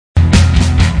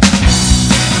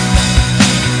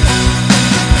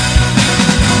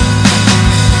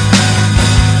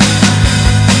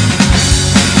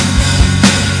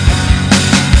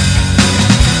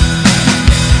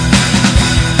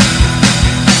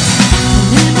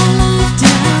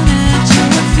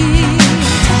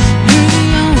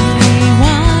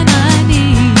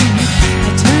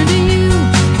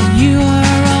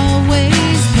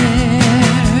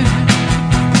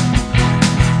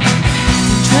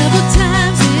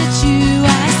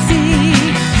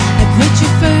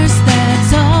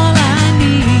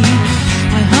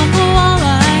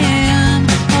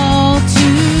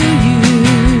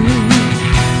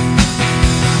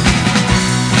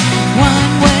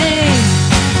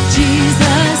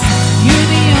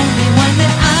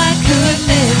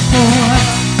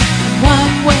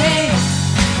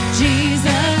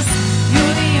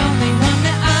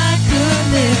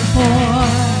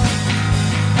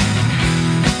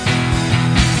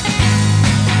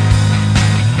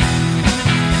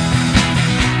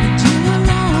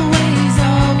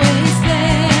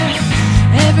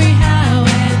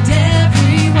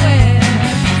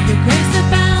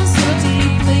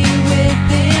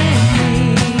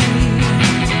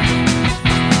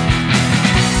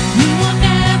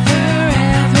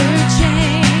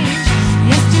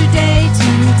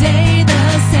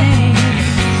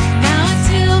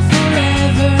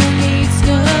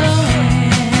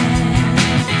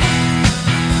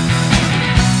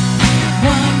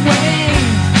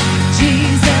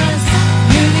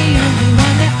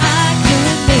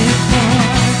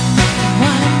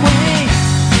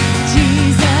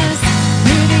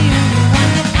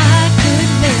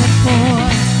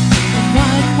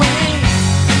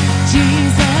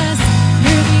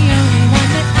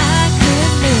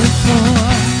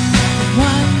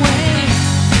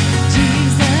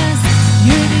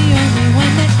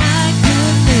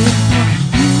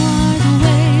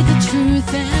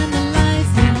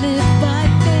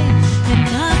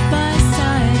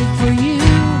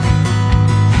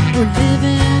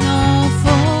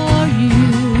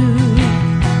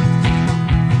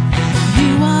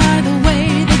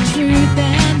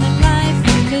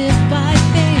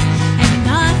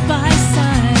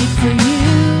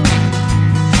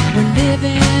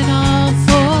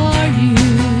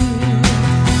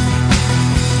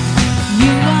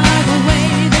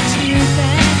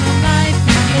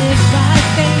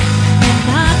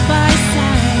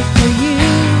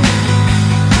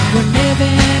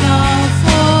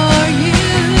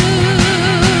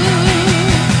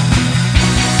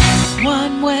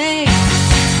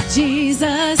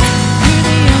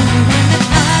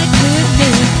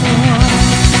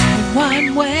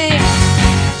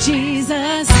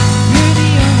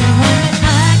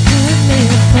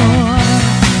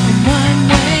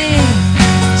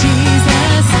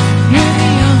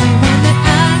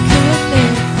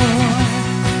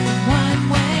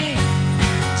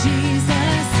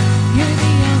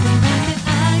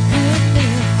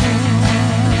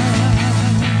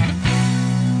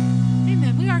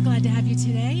glad to have you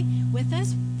today with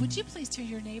us. Would you please tell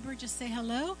your neighbor, just say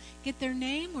hello, get their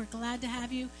name. We're glad to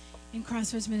have you in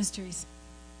Crossroads Ministries.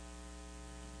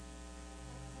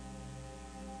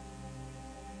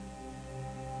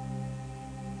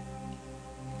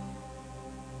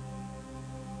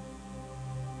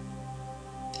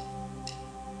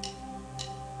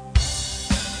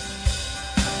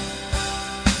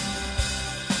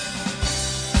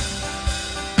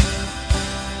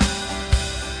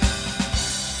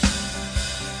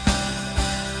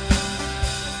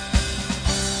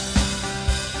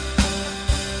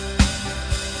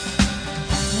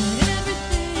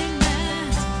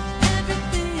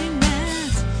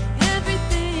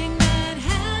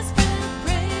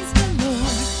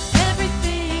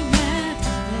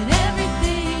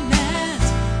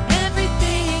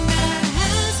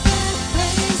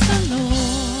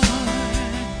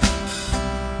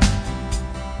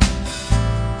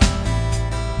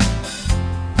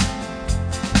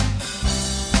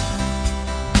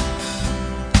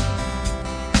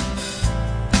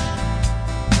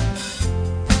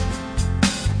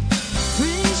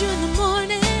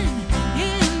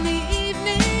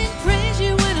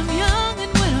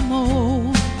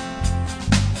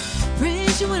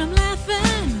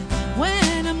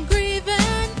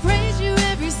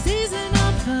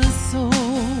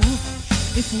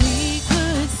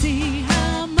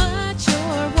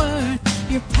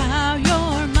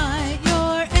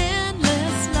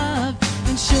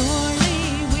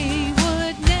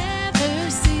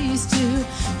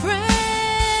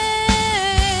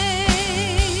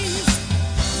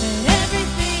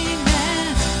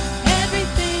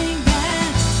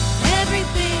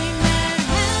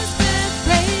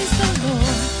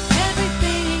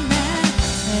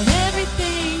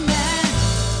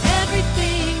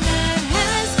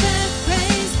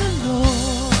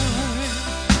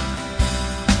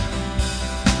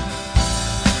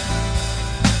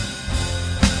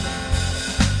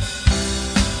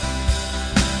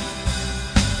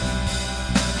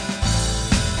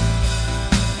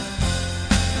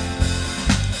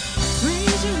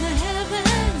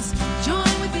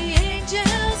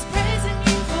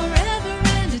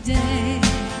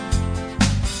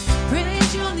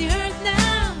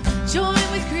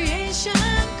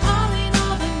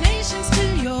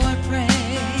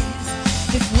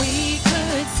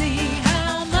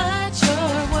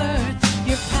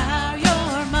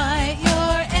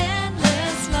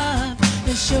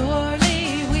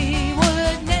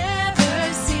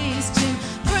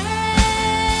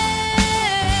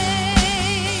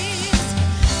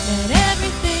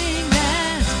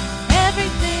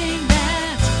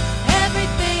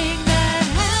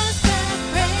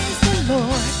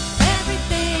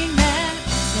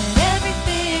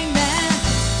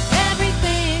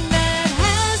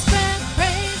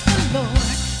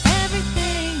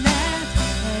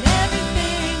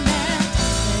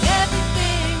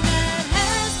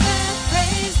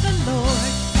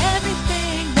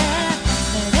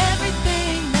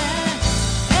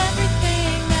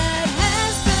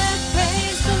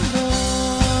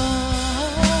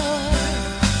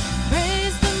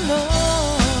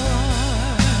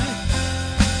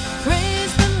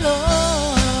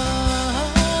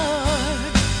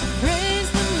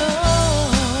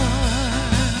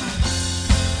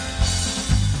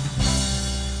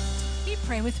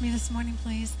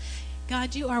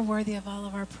 God, you are worthy of all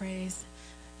of our praise.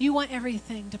 You want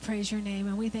everything to praise your name,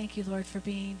 and we thank you, Lord, for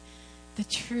being the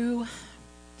true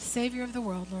Savior of the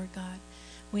world, Lord God.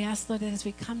 We ask, Lord, that as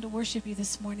we come to worship you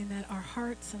this morning, that our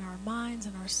hearts and our minds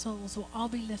and our souls will all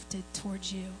be lifted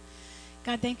towards you.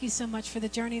 God, thank you so much for the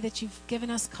journey that you've given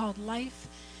us called life,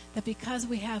 that because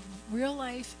we have real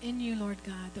life in you, Lord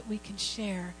God, that we can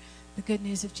share the good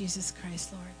news of Jesus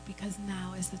Christ, Lord, because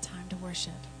now is the time to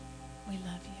worship. We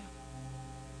love you.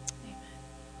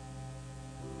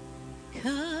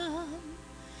 Come,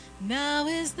 now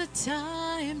is the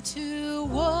time to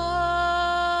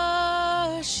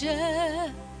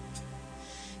worship.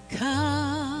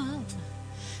 Come,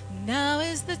 now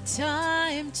is the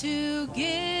time to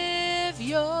give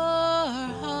your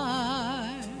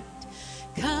heart.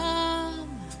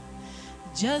 Come,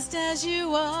 just as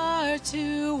you are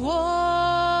to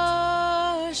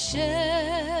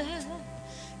worship.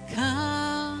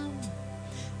 Come,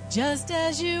 just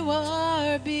as you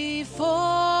are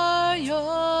before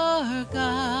your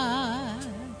God.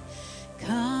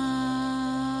 Come.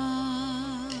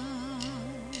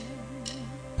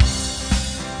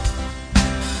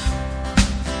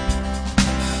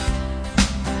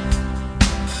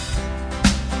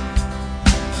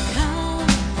 Come,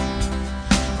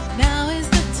 now is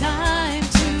the time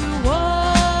to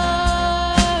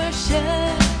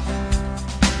worship.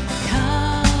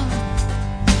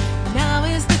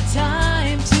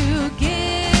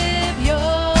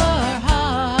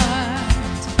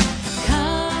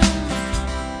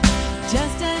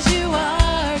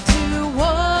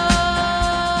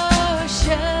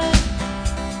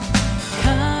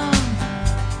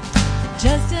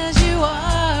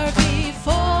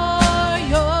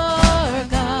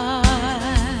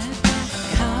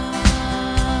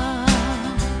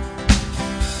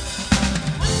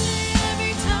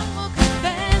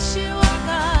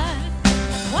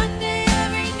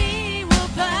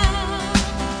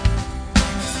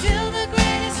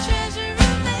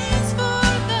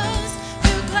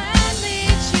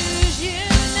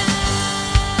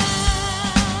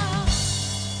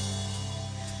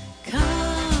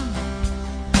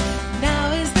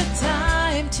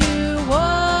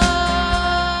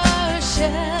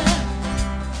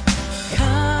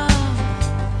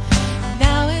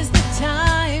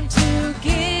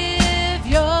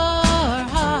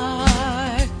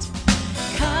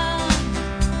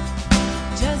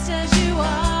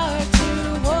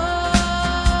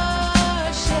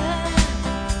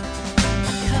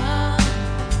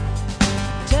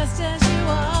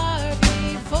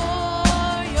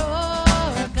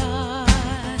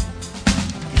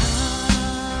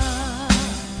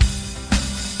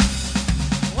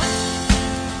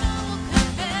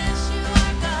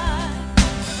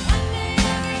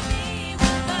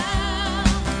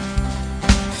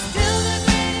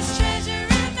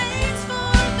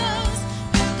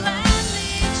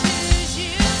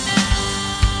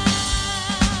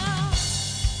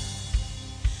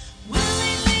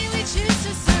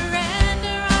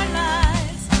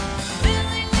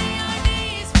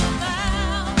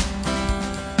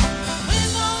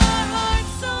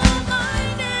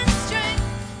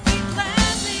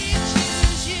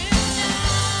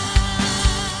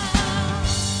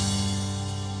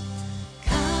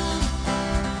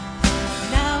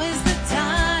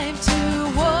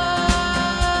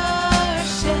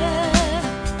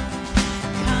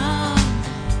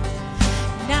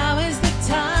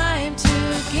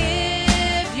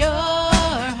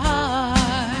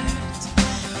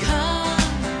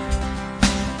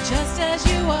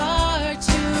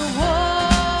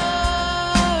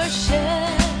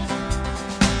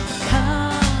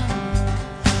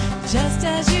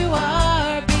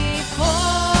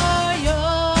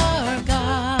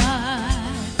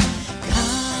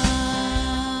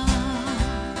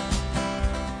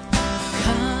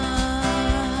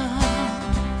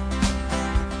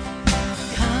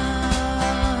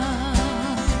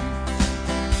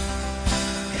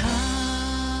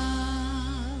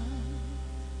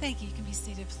 Thank you. You can be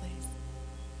seated, please.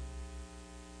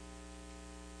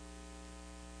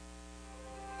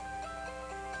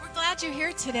 We're glad you're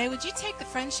here today. Would you take the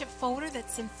friendship folder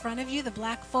that's in front of you, the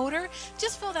black folder?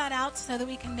 Just fill that out so that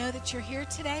we can know that you're here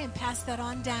today and pass that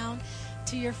on down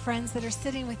to your friends that are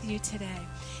sitting with you today.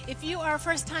 If you are a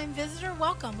first-time visitor,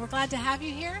 welcome. We're glad to have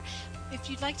you here. If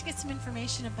you'd like to get some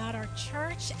information about our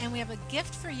church and we have a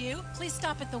gift for you, please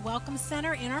stop at the Welcome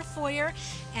Center in our foyer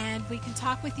and we can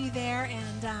talk with you there,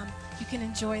 and you can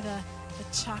enjoy the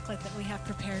chocolate that we have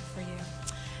prepared for you.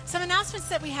 Some announcements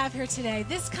that we have here today.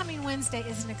 This coming Wednesday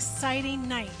is an exciting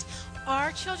night.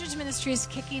 Our children's ministry is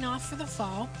kicking off for the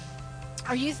fall.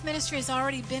 Our youth ministry has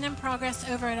already been in progress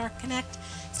over at our Connect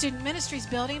Student Ministries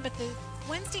building, but the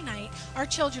Wednesday night, our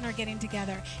children are getting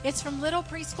together. It's from little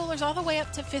preschoolers all the way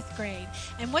up to 5th grade.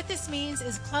 And what this means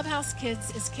is Clubhouse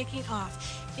Kids is kicking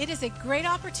off. It is a great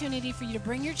opportunity for you to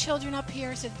bring your children up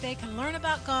here so that they can learn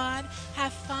about God,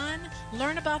 have fun,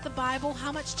 learn about the Bible,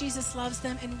 how much Jesus loves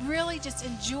them, and really just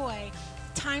enjoy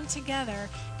time together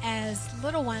as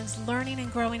little ones learning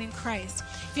and growing in Christ.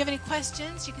 If you have any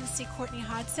questions, you can see Courtney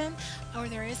Hodson, or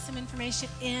there is some information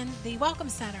in the Welcome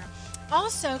Center.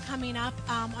 Also coming up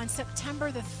on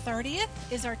September the 30th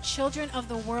is our Children of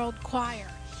the World Choir.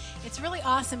 It's really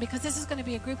awesome because this is going to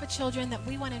be a group of children that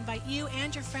we want to invite you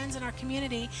and your friends in our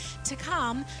community to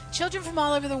come. Children from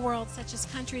all over the world, such as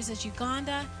countries as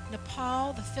Uganda,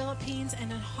 Nepal, the Philippines,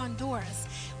 and Honduras.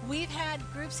 We've had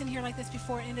groups in here like this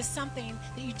before, and it is something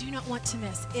that you do not want to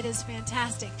miss. It is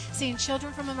fantastic seeing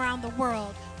children from around the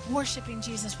world worshiping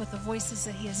Jesus with the voices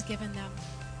that he has given them.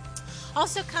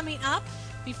 Also coming up,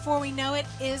 before we know it,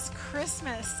 is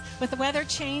Christmas. With the weather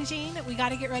changing, we got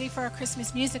to get ready for our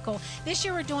Christmas musical. This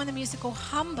year we're doing the musical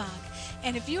Humbug.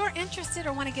 And if you are interested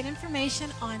or want to get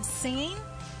information on singing,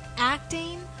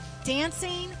 acting,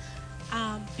 dancing,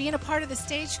 being a part of the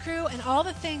stage crew, and all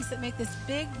the things that make this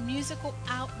big musical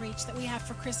outreach that we have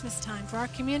for Christmas time for our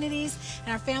communities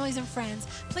and our families and friends,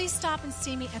 please stop and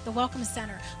see me at the Welcome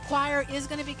Center. Choir is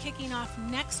going to be kicking off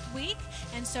next week,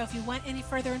 and so if you want any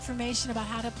further information about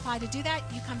how to apply to do that,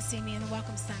 you come see me in the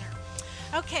Welcome Center.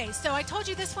 Okay, so I told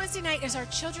you this Wednesday night is our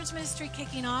children's ministry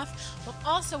kicking off, but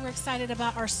also we're excited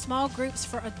about our small groups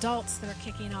for adults that are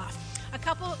kicking off. A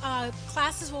couple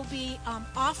classes will be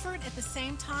offered at the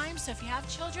same time, so if you have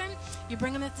children, you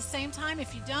bring them at the same time.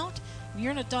 If you don't, and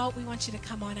you're an adult, we want you to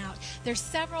come on out. There's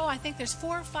several, I think there's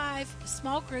 4 or 5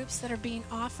 small groups that are being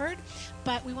offered,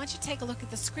 but we want you to take a look at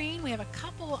the screen. We have a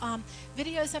couple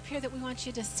videos up here that we want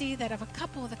you to see that of a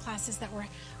couple of the classes that we're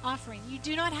offering. You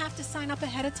do not have to sign up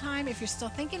ahead of time. If you're still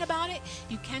thinking about it,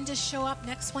 you can just show up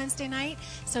next Wednesday night.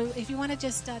 So if you want to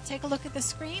just take a look at the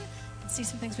screen and see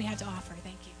some things we have to offer.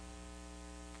 Thank you.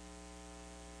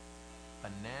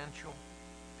 Financial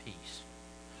peace.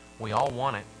 We all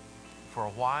want it. For a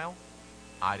while,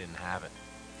 I didn't have it.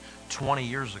 20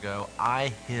 years ago, I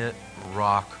hit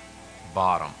rock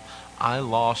bottom. I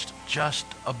lost just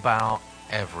about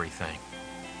everything.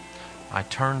 I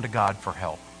turned to God for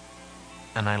help,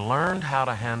 and I learned how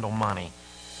to handle money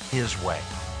His way.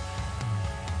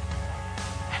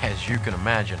 As you can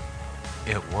imagine,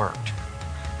 it worked.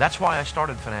 That's why I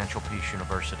started Financial Peace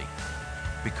University.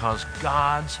 Because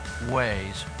God's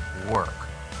ways work.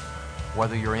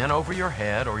 Whether you're in over your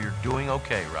head or you're doing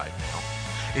okay right now,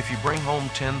 if you bring home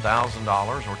 $10,000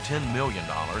 or $10 million,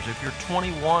 if you're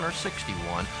 21 or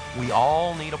 61, we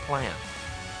all need a plan.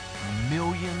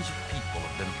 Millions of people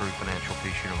have been through Financial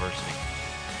Peace University.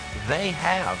 They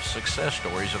have success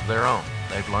stories of their own.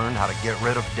 They've learned how to get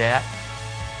rid of debt,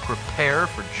 prepare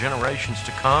for generations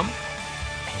to come,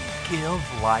 and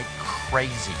give like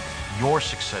crazy. Your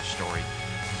success story,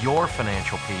 your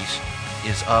financial peace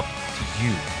is up to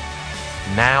you.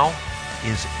 Now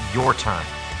is your time.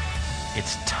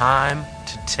 It's time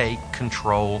to take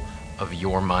control of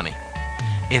your money.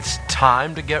 It's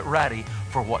time to get ready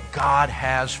for what God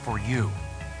has for you.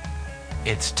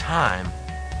 It's time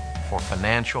for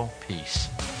financial peace.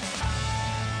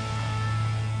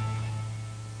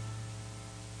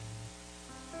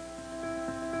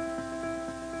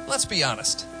 Let's be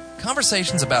honest.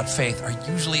 Conversations about faith are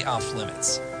usually off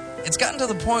limits. It's gotten to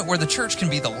the point where the church can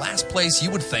be the last place you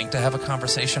would think to have a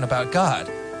conversation about God.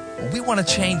 Well, we want to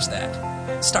change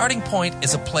that. Starting Point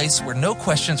is a place where no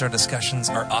questions or discussions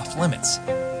are off limits.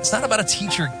 It's not about a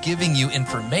teacher giving you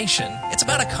information. It's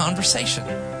about a conversation.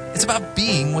 It's about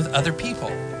being with other people,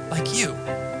 like you.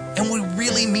 And we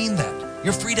really mean that.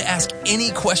 You're free to ask any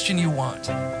question you want.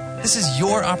 This is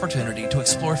your opportunity to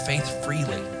explore faith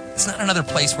freely. It's not another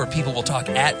place where people will talk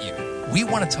at you. We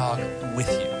want to talk with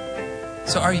you.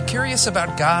 So are you curious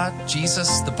about God,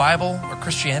 Jesus, the Bible, or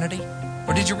Christianity?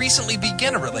 Or did you recently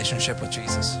begin a relationship with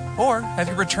Jesus? Or have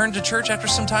you returned to church after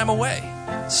some time away?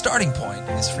 Starting Point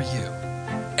is for you.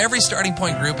 Every Starting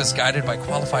Point group is guided by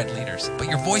qualified leaders, but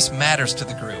your voice matters to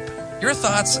the group. Your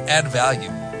thoughts add value.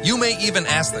 You may even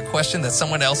ask the question that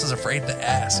someone else is afraid to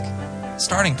ask.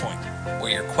 Starting Point,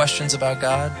 where your questions about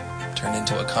God turn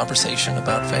into a conversation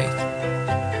about faith.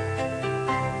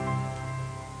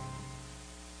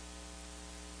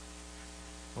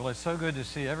 Well, it's so good to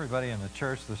see everybody in the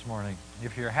church this morning.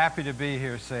 If you're happy to be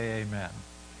here, say amen.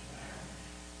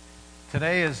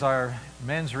 Today is our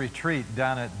men's retreat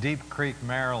down at Deep Creek,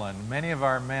 Maryland. Many of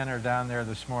our men are down there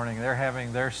this morning. They're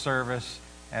having their service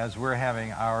as we're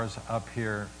having ours up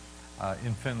here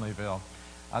in Finleyville.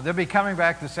 They'll be coming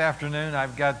back this afternoon.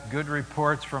 I've got good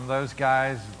reports from those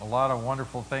guys. A lot of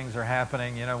wonderful things are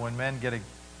happening. You know, when men get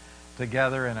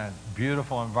together in a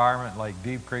beautiful environment like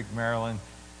Deep Creek, Maryland,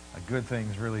 good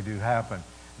things really do happen.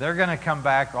 They're going to come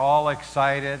back all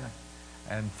excited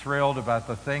and thrilled about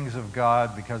the things of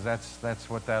God, because that's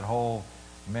what that whole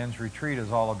men's retreat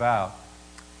is all about.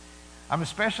 I'm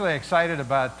especially excited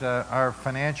about our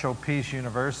Financial Peace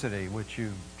University, which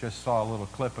you just saw a little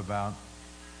clip about.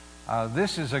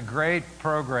 This is a great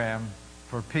program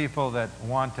for people that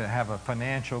want to have a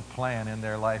financial plan in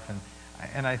their life,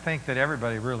 and I think that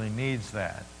everybody really needs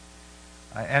that.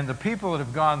 And the people that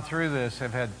have gone through this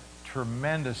have had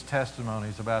tremendous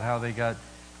testimonies about how they got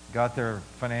their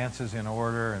finances in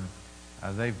order,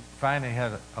 and they finally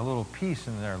had a little peace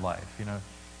in their life. You know,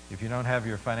 if you don't have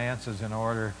your finances in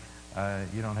order,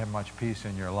 you don't have much peace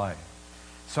in your life.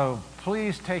 So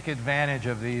please take advantage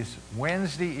of these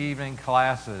Wednesday evening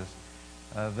classes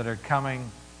that are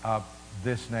coming up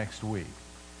this next week.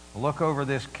 Look over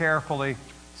this carefully,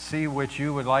 see which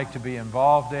you would like to be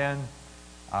involved in,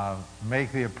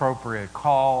 make the appropriate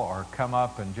call, or come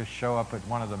up and just show up at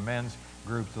one of the men's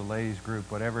groups, the ladies group,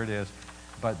 whatever it is.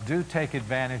 But do take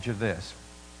advantage of this.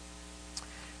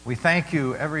 We thank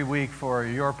you every week for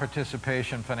your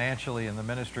participation financially in the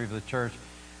ministry of the church.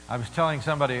 I was telling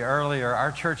somebody earlier,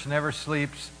 our church never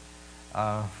sleeps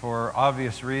for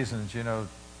obvious reasons. You know,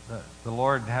 the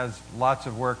Lord has lots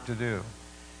of work to do.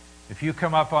 If you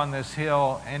come up on this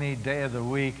hill any day of the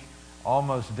week,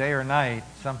 almost day or night,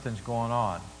 something's going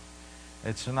on.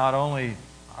 It's not only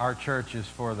our church is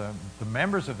for the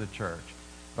members of the church,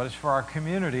 but it's for our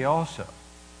community also.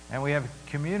 And we have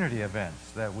community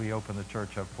events that we open the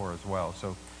church up for as well.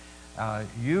 So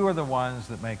you are the ones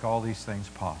that make all these things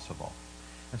possible.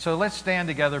 And so let's stand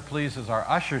together, please, as our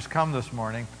ushers come this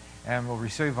morning, and we'll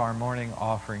receive our morning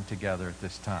offering together at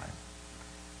this time.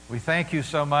 We thank you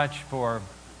so much for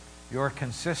your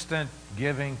consistent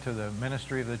giving to the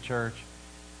ministry of the church.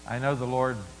 I know the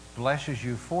Lord blesses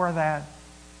you for that.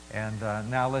 And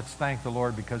now let's thank the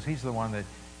Lord, because He's the one that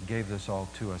gave this all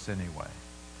to us anyway.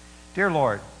 Dear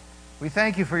Lord, we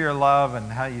thank you for your love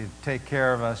and how you take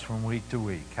care of us from week to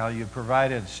week, how you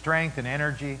provided strength and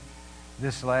energy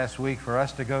this last week for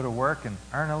us to go to work and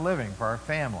earn a living for our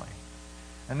family.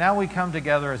 And now we come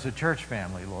together as a church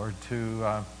family, Lord,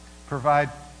 to provide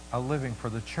a living for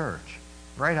the church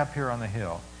right up here on the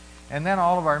hill. And then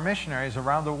all of our missionaries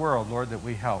around the world, Lord, that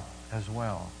we help as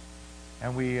well.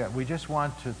 And we just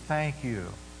want to thank you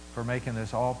for making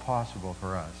this all possible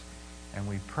for us. And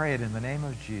we pray it in the name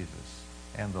of Jesus.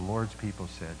 And the Lord's people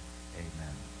said,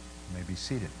 amen. You may be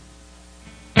seated.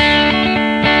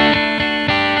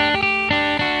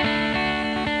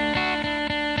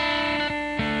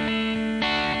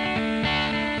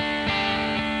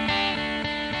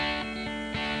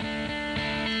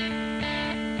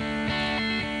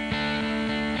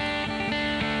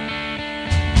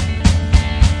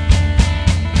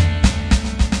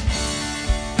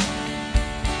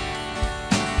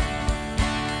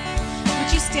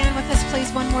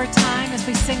 One more time as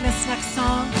we sing this next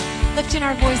song, lifting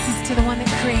our voices to the one that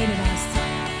created us.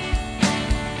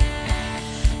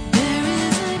 There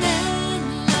is an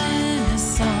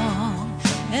endless song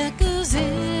echoes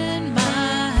in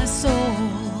my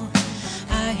soul.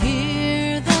 I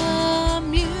hear the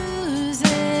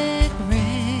music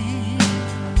ring,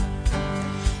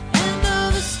 and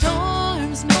though the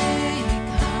storms may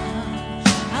come,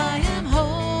 I am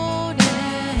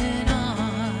holding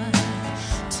on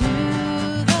to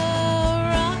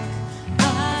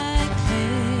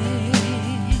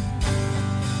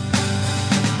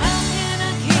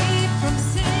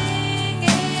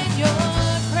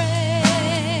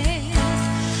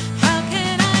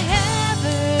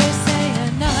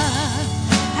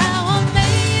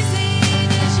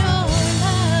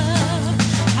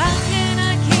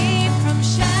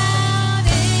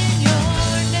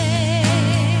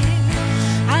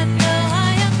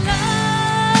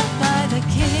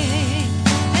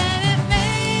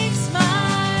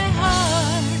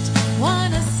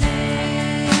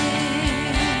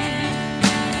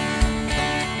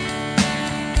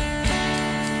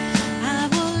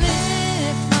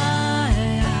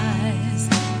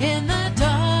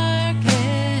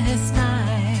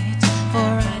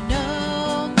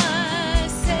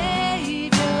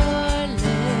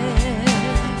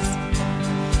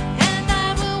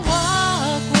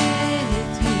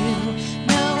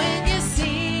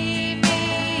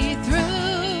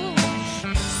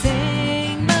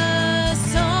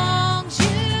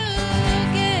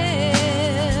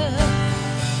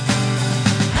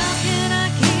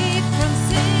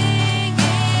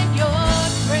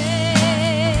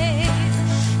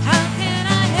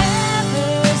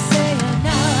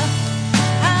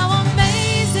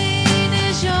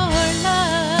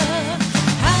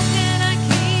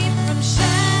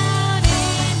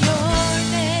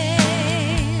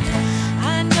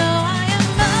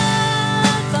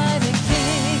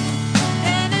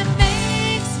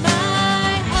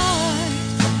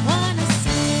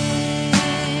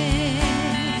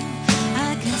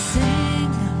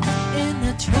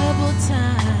troubled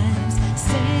times.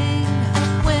 Sing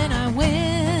when I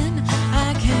win.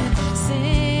 I can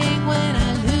sing when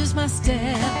I lose my step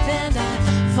and I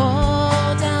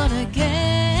fall down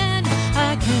again.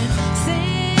 I can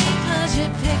sing 'cause you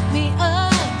pick me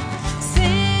up.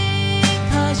 Sing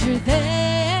 'cause you're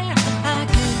there. I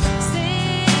can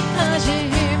sing 'cause you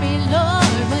hear me,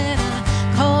 Lord, when I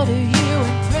call to you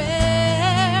in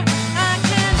prayer. I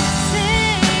can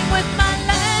sing with my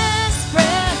last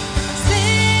breath.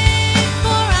 Sing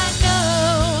for I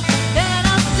know that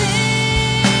I'll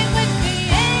sing with the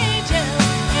angels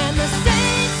and the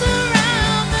saints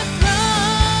around the throne.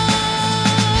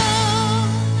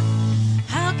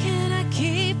 How can I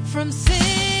keep from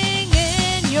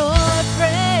singing your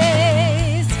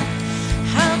praise?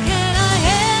 How can I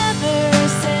ever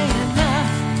say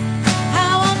enough?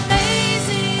 How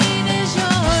amazing is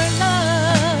your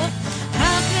love?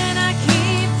 How can I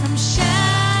keep from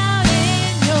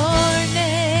shouting your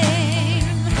name?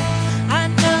 I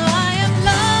know I am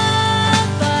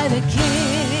loved by the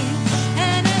King,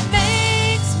 and it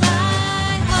makes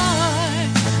my heart.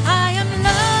 I am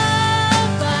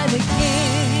loved by the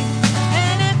King,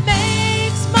 and it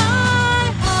makes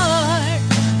my heart.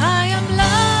 I am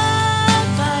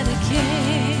loved by the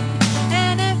King,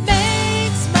 and it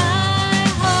makes my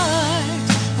heart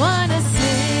wanna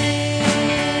sing.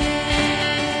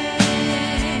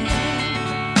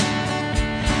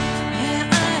 Yeah,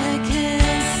 I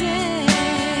can sing.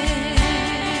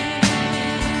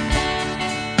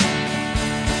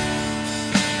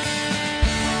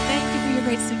 Thank you for your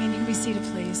great singing. You can be seated,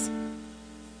 please.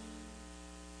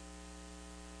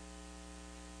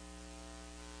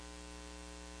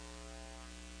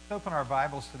 Open our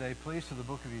Bibles today, please, to the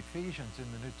book of Ephesians in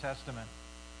the New Testament.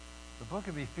 The book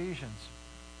of Ephesians,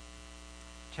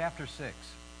 chapter 6.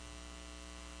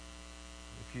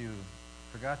 If you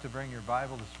forgot to bring your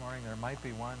Bible this morning, there might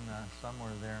be one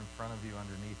somewhere there in front of you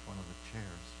underneath one of the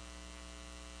chairs.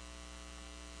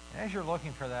 As you're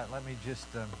looking for that, let me just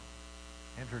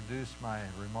introduce my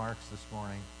remarks this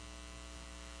morning.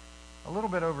 A little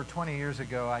bit over 20 years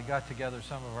ago, I got together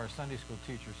some of our Sunday school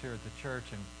teachers here at the church,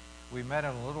 and we met in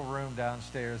a little room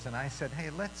downstairs, and I said, hey,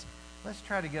 let's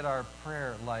try to get our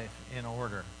prayer life in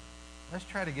order. Let's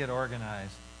try to get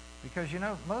organized. Because, you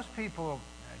know, most people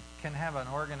can have an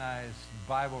organized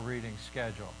Bible reading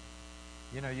schedule.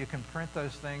 You know, you can print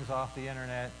those things off the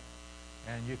internet,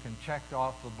 and you can check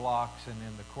off the blocks, and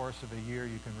in the course of a year,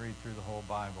 you can read through the whole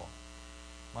Bible.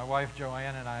 My wife,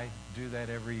 Joanne, and I do that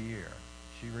every year.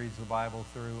 She reads the Bible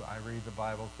through, I read the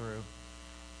Bible through,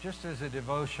 just as a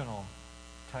devotional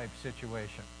type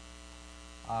situation.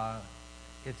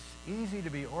 It's easy to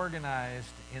be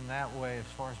organized in that way as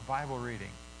far as Bible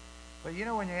reading. But you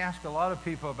know, when you ask a lot of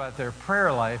people about their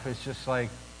prayer life, it's just like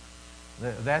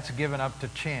that's given up to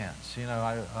chance. You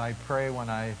know, I pray when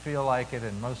I feel like it,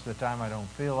 and most of the time I don't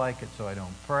feel like it, so I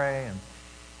don't pray.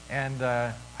 And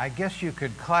I guess you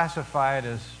could classify it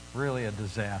as really a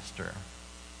disaster.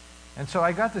 And so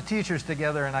I got the teachers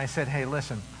together and I said, hey,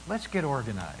 listen, let's get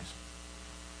organized.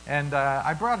 And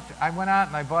I went out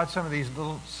and I bought some of these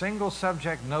little single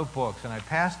subject notebooks, and I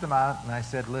passed them out, and I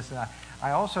said, listen,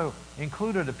 I also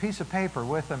included a piece of paper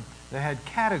with them that had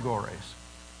categories,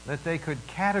 that they could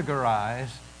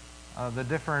categorize the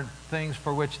different things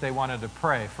for which they wanted to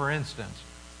pray. For instance,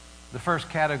 the first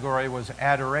category was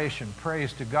adoration,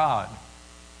 praise to God.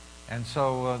 And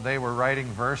so they were writing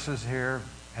verses here,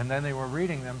 and then they were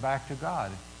reading them back to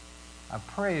God.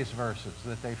 Praise verses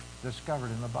that they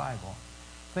discovered in the Bible.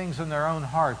 Things in their own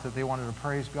heart that they wanted to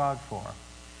praise God for.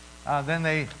 Then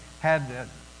they had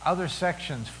other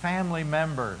sections, family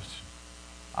members,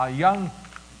 young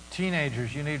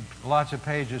teenagers. You need lots of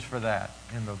pages for that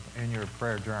in your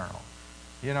prayer journal.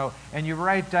 You know, and you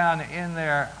write down in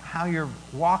there how you're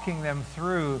walking them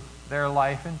through their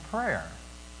life in prayer.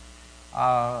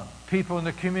 People in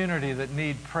the community that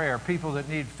need prayer, people that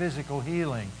need physical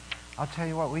healing. I'll tell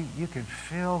you what, you could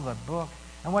fill the book.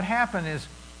 And what happened is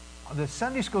the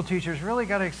Sunday school teachers really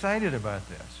got excited about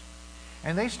this.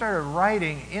 And they started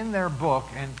writing in their book,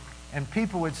 and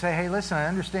people would say, hey, listen, I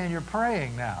understand you're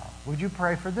praying now. Would you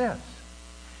pray for this?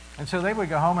 And so they would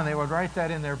go home and they would write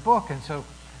that in their book, and so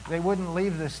they wouldn't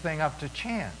leave this thing up to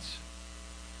chance.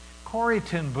 Corrie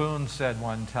ten Boom said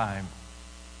one time,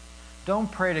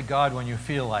 don't pray to God when you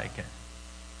feel like it.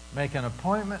 Make an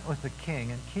appointment with the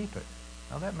King and keep it.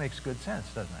 Now that makes good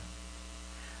sense, doesn't it?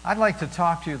 I'd like to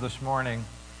talk to you this morning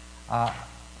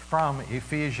from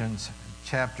Ephesians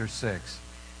chapter 6.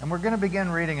 And we're going to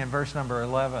begin reading in verse number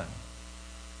 11.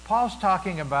 Paul's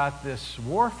talking about this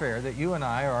warfare that you and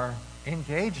I are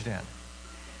engaged in.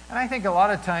 And I think a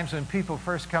lot of times when people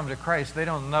first come to Christ, they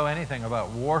don't know anything about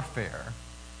warfare.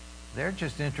 They're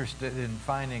just interested in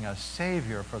finding a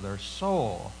Savior for their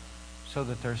soul so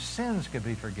that their sins could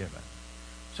be forgiven,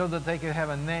 so that they could have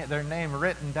their name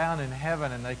written down in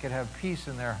heaven and they could have peace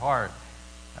in their heart.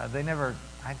 They never,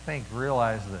 I think,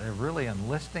 realize that they're really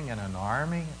enlisting in an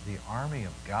army, the army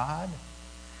of God.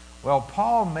 Well,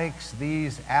 Paul makes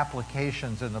these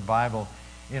applications in the Bible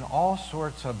in all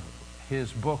sorts of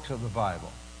his books of the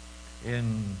Bible.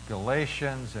 In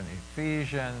Galatians and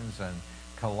Ephesians and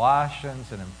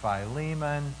Colossians and in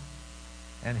Philemon.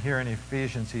 And here in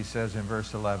Ephesians he says in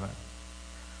verse 11,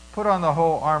 "Put on the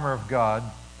whole armor of God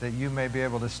that you may be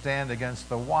able to stand against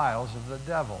the wiles of the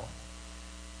devil."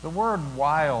 The word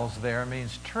wiles there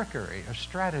means trickery or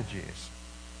strategies.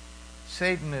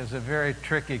 Satan is a very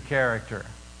tricky character.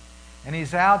 And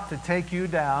he's out to take you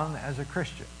down as a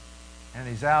Christian. And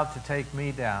he's out to take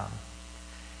me down.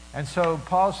 And so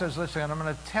Paul says, listen, I'm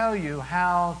going to tell you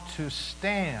how to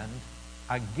stand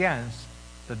against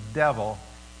the devil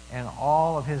and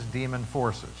all of his demon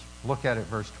forces. Look at it,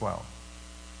 verse 12.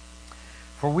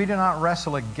 "For we do not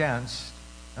wrestle against,"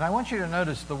 and I want you to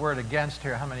notice the word against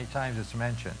here, how many times it's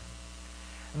mentioned.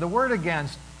 And the word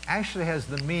against actually has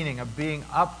the meaning of being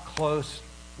up close,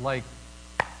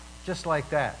 just like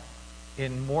that,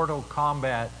 in mortal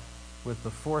combat with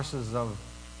the forces of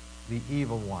the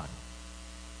evil one.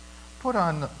 "Put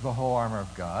on the whole armor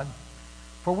of God.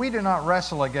 For we do not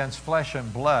wrestle against flesh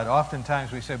and blood."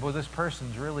 Oftentimes we say, well, this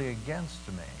person's really against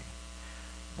me.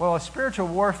 Well, spiritual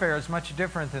warfare is much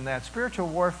different than that. Spiritual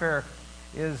warfare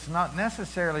is not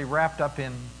necessarily wrapped up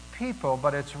in people,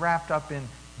 but it's wrapped up in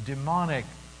demonic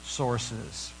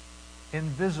sources,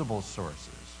 invisible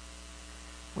sources.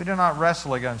 We do not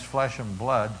wrestle against flesh and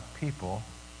blood, people,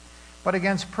 but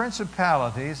against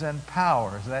principalities and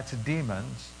powers, that's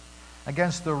demons,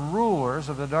 against the rulers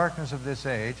of the darkness of this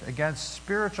age, against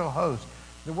spiritual hosts.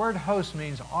 The word host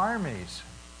means armies,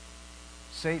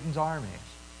 Satan's armies,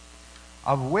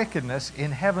 of wickedness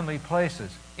in heavenly places,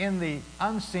 in the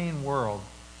unseen world.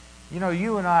 You know,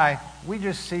 you and I, we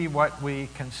just see what we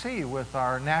can see with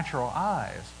our natural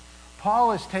eyes.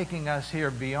 Paul is taking us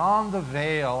here beyond the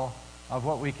veil of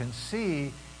what we can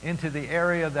see into the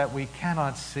area that we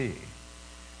cannot see.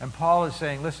 And Paul is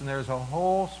saying, listen, there's a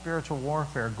whole spiritual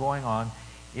warfare going on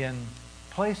in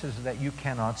places that you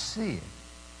cannot see.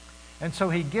 And so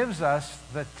he gives us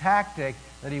the tactic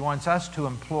that he wants us to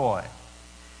employ.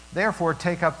 Therefore,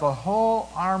 take up the whole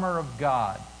armor of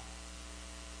God.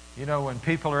 You know, when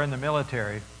people are in the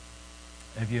military,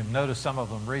 if you've noticed some of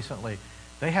them recently,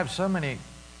 they have so many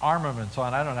armaments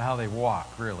on, I don't know how they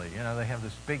walk, really. You know, they have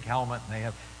this big helmet, and they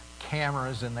have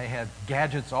cameras, and they have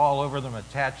gadgets all over them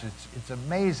attached. It's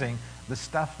amazing the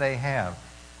stuff they have.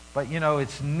 But, you know,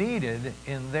 it's needed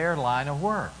in their line of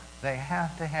work. They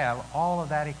have to have all of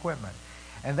that equipment.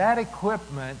 And that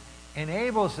equipment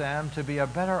enables them to be a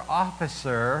better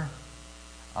officer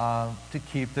to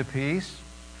keep the peace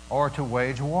or to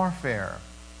wage warfare.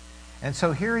 And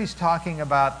so here he's talking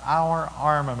about our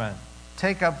armament.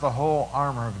 Take up the whole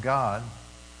armor of God,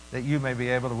 that you may be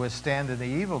able to withstand in the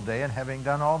evil day, and having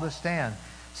done all to stand.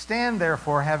 Stand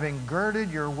therefore, having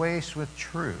girded your waist with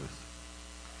truth.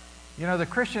 You know, the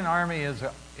Christian army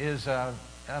is an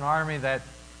army that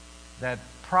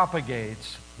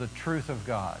propagates the truth of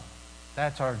God.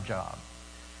 That's our job.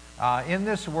 In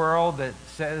this world that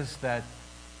says that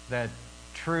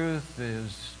truth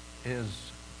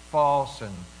is false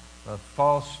and the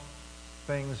false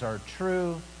things are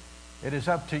true, it is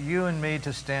up to you and me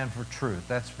to stand for truth.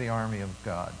 That's the army of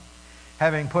God.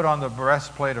 Having put on the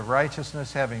breastplate of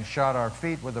righteousness, having shod our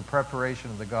feet with the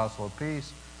preparation of the gospel of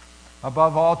peace,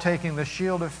 above all taking the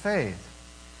shield of faith,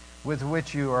 with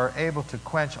which you are able to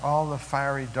quench all the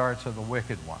fiery darts of the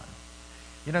wicked one.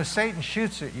 You know, Satan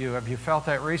shoots at you. Have you felt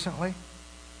that recently?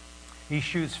 He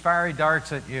shoots fiery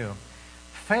darts at you.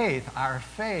 Faith, our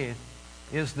faith,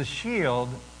 is the shield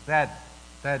that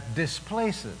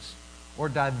displaces or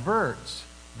diverts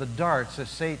the darts that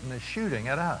Satan is shooting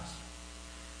at us.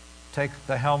 Take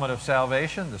the helmet of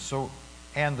salvation,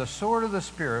 and the sword of the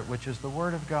Spirit, which is the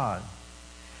Word of God.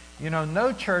 You know,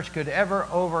 no church could ever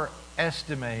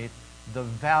overestimate the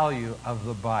value of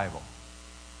the Bible.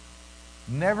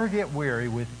 Never get weary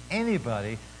with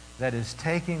anybody that is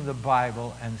taking the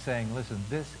Bible and saying, listen,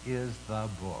 this is the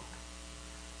book.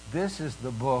 This is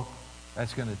the book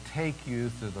that's going to take you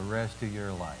through the rest of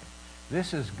your life.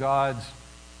 This is God's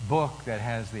book that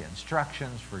has the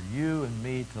instructions for you and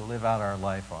me to live out our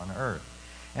life on earth.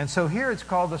 And so here it's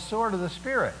called the sword of the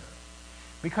Spirit,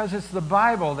 because it's the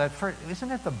Bible that first,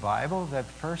 isn't it the Bible that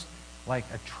first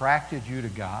attracted you to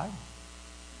God?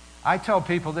 I tell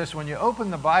people this: when you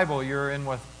open the Bible, you're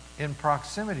in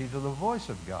proximity to the voice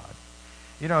of God.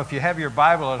 You know, if you have your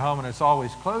Bible at home and it's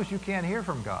always closed, you can't hear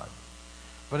from God.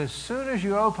 But as soon as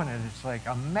you open it, it's like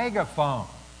a megaphone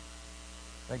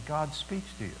that God speaks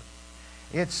to you.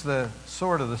 It's the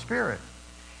sword of the Spirit.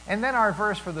 And then our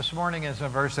verse for this morning is in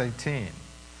verse 18.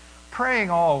 Praying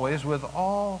always with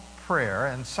all prayer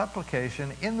and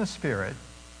supplication in the Spirit,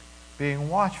 being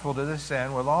watchful to this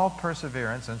end with all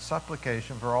perseverance and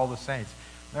supplication for all the saints.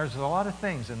 There's a lot of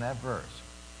things in that verse.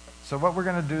 So what we're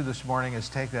going to do this morning is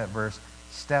take that verse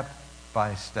step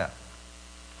by step.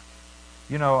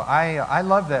 You know, I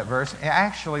love that verse.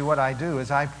 Actually, what I do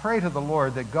is I pray to the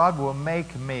Lord that God will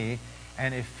make me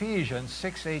an Ephesians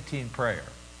 6:18 prayer.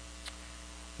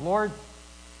 Lord,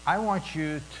 I want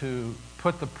you to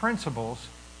put the principles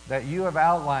that you have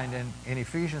outlined in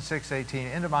Ephesians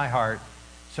 6:18 into my heart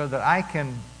so that I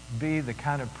can be the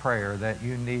kind of prayer that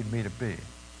you need me to be.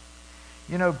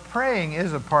 You know, praying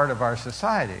is a part of our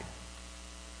society.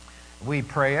 We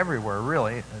pray everywhere,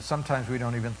 really. Sometimes we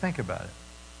don't even think about it.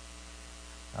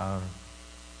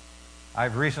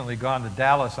 I've recently gone to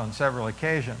Dallas on several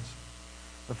occasions.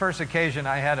 The first occasion,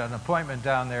 I had an appointment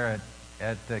down there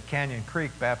at Canyon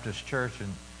Creek Baptist Church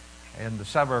in the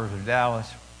suburbs of Dallas.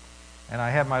 And I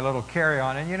had my little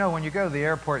carry-on. And you know, when you go to the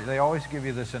airport, they always give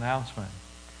you this announcement.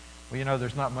 Well, you know,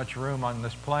 there's not much room on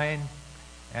this plane.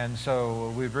 And so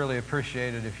we'd really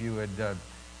appreciate it if you would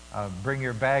bring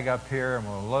your bag up here and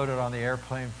we'll load it on the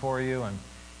airplane for you.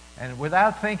 And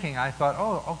without thinking, I thought,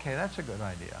 oh, okay, that's a good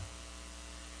idea.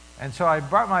 And so I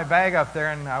brought my bag up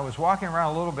there and I was walking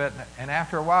around a little bit. And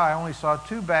after a while, I only saw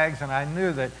 2 bags and I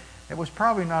knew that it was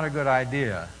probably not a good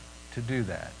idea to do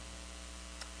that.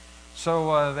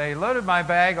 So they loaded my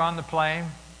bag on the plane,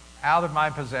 out of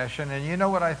my possession. And you know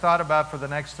what I thought about for the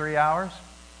next 3 hours?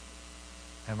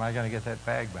 Am I going to get that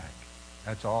bag back?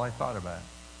 That's all I thought about.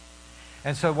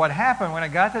 And so what happened when I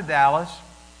got to Dallas,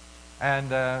 and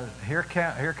here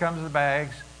comes the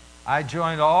bags, I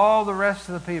joined all the rest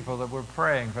of the people that were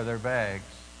praying for their bags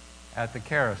at the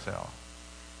carousel.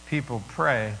 People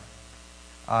pray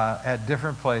at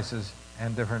different places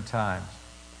and different times.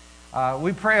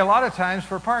 We pray a lot of times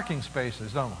for parking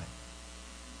spaces, don't we?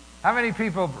 How many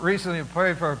people recently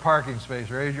prayed for a parking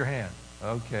space? Raise your hand.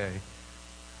 Okay.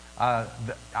 And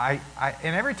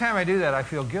every time I do that, I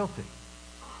feel guilty.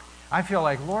 I feel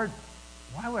like, Lord,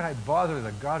 why would I bother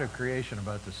the God of creation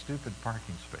about the stupid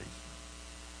parking space?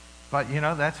 But, you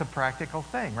know, that's a practical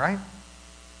thing, right?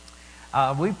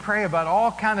 We pray about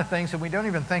all kinds of things and we don't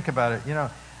even think about it. You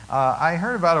know, I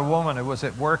heard about a woman who was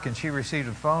at work and she received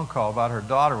a phone call about her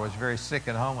daughter was very sick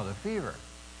at home with a fever.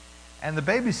 And the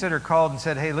babysitter called and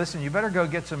said, hey, listen, you better go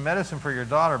get some medicine for your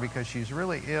daughter because she's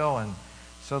really ill. And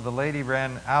so the lady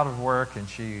ran out of work and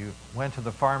she went to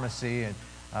the pharmacy and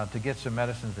to get some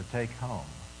medicine to take home.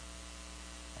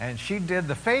 And she did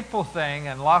the fateful thing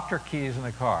and locked her keys in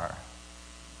the car.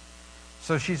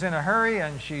 So she's in a hurry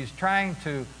and she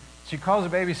calls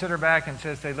the babysitter back and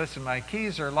says, hey, listen, my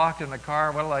keys are locked in the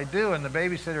car. What'll I do? And the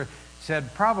babysitter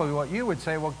said probably what you would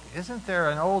say, well, isn't there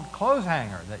an old clothes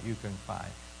hanger that you can find?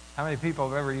 How many people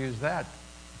have ever used that?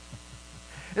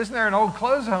 Isn't there an old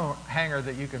clothes hanger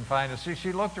that you can find? So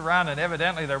she looked around and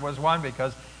evidently there was one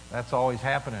because that's always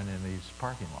happening in these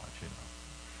parking lots, you know.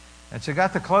 And she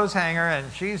got the clothes hanger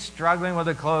and she's struggling with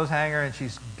the clothes hanger and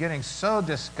she's getting so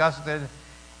disgusted.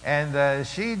 And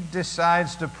she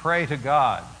decides to pray to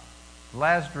God.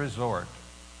 Last resort.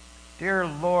 Dear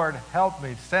Lord, help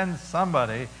me. Send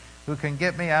somebody who can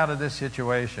get me out of this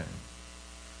situation.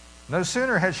 No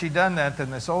sooner had she done that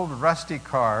than this old rusty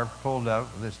car pulled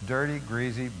up with this dirty,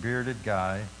 greasy, bearded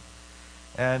guy.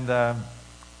 And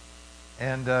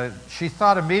she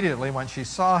thought immediately when she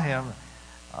saw him,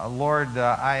 Lord,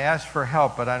 I asked for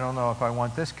help, but I don't know if I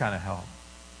want this kind of help.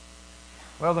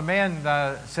 Well, the man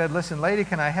said, listen, lady,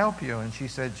 can I help you? And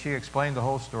she explained the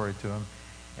whole story to him.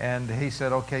 And he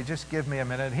said, okay, just give me a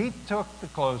minute. He took the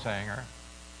clothes hanger.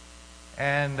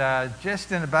 And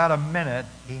just in about a minute,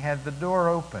 he had the door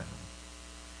open.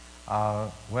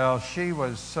 Well, she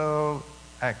was so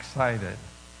excited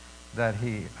that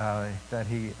he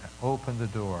opened the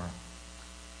door.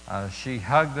 She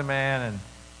hugged the man and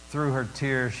through her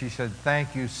tears, she said,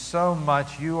 thank you so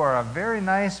much. You are a very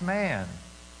nice man.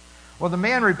 Well, the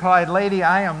man replied, lady,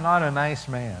 I am not a nice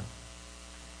man.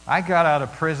 I got out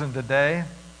of prison today,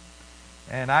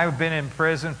 and I've been in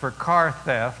prison for car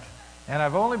theft, and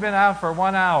I've only been out for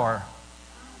 1 hour.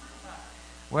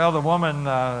 Well, the woman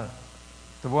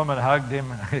hugged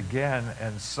him again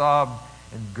and sobbed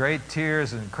in great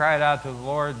tears and cried out to the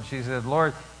Lord, and she said,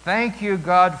 Lord, thank you,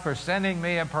 God, for sending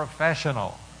me a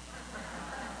professional.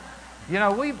 You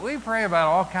know, we pray about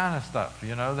all kind of stuff.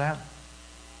 You know that?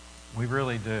 We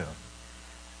really do.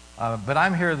 But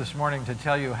I'm here this morning to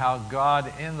tell you how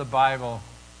God in the Bible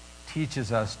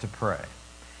teaches us to pray.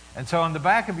 And so on the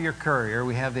back of your courier,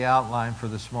 we have the outline for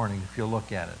this morning, if you'll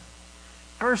look at it.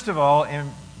 First of all, in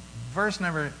verse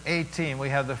number 18, we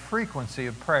have the frequency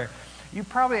of prayer. You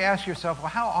probably ask yourself, well,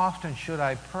 how often should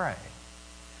I pray?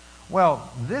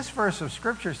 Well, this verse of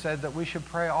Scripture said that we should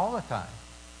pray all the time.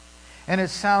 And it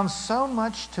sounds so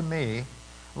much to me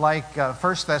like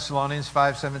 1 Thessalonians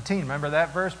 5:17. Remember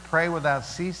that verse? Pray without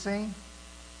ceasing.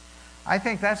 I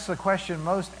think that's the question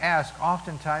most asked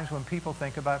oftentimes when people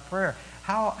think about prayer.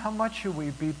 How much should we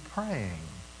be praying?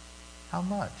 How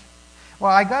much?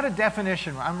 Well, I got a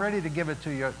definition. I'm ready to give it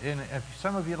to you. If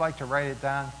some of you like to write it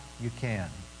down, you can.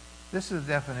 This is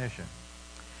the definition.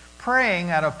 Praying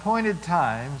at appointed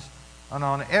times and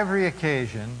on every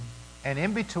occasion and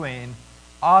in between,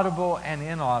 audible and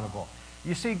inaudible.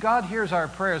 You see, God hears our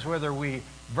prayers whether we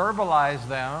verbalize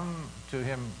them to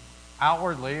Him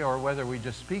outwardly or whether we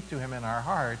just speak to Him in our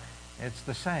heart. It's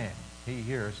the same. He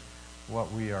hears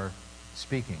what we are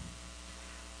speaking.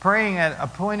 Praying at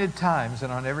appointed times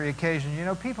and on every occasion. You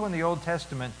know, people in the Old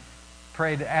Testament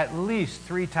prayed at least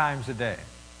 3 times a day.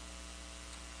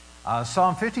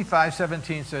 Psalm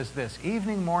 55:17 says this,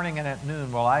 evening, morning, and at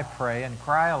noon will I pray and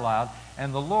cry aloud,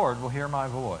 and the Lord will hear my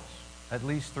voice. At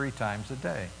least 3 times a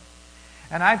day.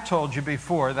 And I've told you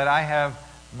before that I have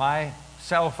my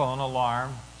cell phone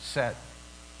alarm set,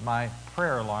 my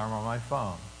prayer alarm on my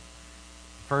phone.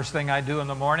 First thing I do in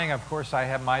the morning, of course, I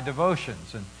have my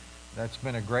devotions, and that's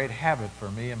been a great habit for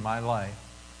me in my life,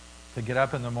 to get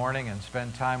up in the morning and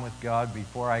spend time with God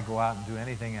before I go out and do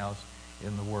anything else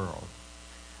in the world.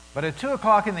 But at 2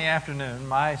 o'clock in the afternoon,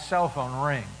 my cell phone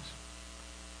rings.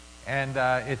 And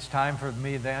it's time for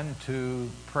me then to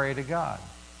pray to God.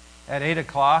 At 8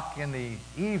 o'clock in the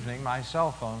evening, my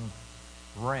cell phone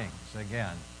rings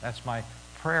again. That's my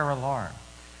prayer alarm.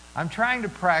 I'm trying to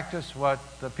practice what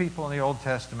the people in the Old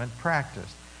Testament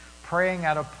practiced. Praying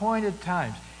at appointed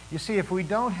times. You see, if we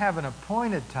don't have an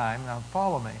appointed time, now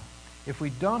follow me. If we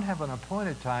don't have an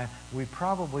appointed time, we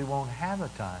probably won't have a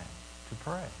time to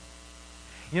pray.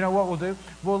 You know what we'll do?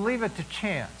 We'll leave it to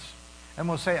chance. And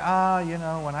we'll say, you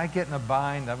know, when I get in a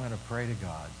bind, I'm going to pray to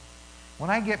God. When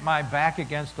I get my back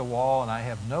against the wall and I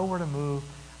have nowhere to move,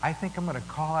 I think I'm going to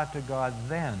call out to God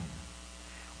then.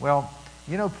 Well,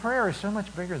 you know, prayer is so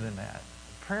much bigger than that.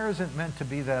 Prayer isn't meant to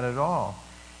be that at all.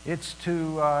 It's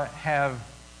to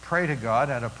pray to God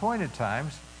at appointed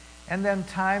times and then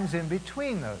times in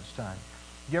between those times.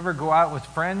 You ever go out with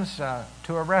friends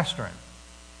to a restaurant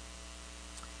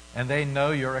and they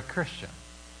know you're a Christian?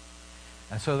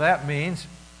 And so that means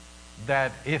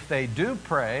that if they do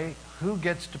pray, who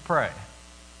gets to pray?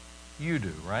 You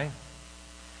do, right?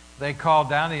 They call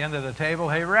down the end of the table,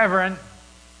 hey, Reverend.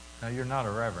 Now, you're not a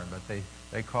reverend, but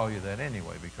they call you that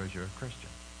anyway because you're a Christian.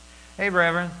 Hey,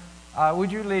 Reverend,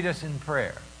 would you lead us in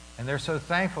prayer? And they're so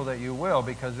thankful that you will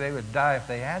because they would die if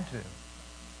they had to.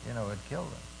 You know, it'd kill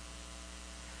them.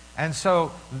 And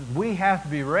so we have to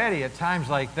be ready at times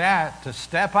like that to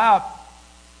step up.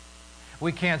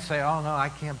 We can't say, oh, no, I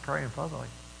can't pray in public.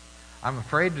 I'm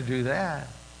afraid to do that.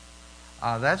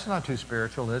 That's not too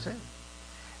spiritual, is it?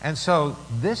 And so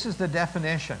this is the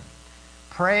definition.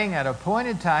 Praying at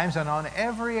appointed times and on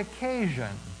every occasion,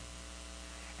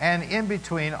 and in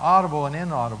between audible and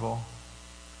inaudible.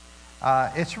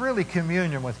 It's really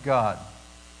communion with God.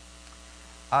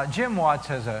 Jim Watts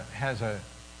has a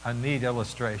neat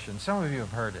illustration. Some of you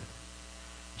have heard it.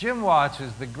 Jim Watts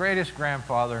is the greatest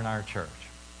grandfather in our church.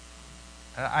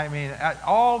 I mean,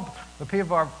 all the people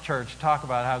of our church talk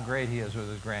about how great he is with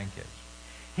his grandkids.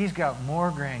 He's got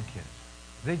more grandkids.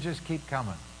 They just keep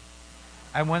coming.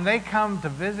 And when they come to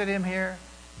visit him here,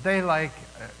 they're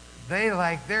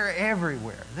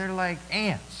everywhere. They're like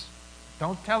ants.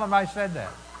 Don't tell them I said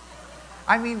that.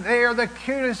 I mean, they are the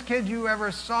cutest kids you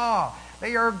ever saw.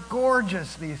 They are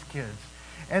gorgeous, these kids.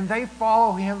 And they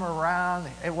follow him around.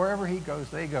 And wherever he goes,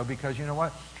 they go. Because you know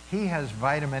what? He has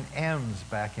vitamin M's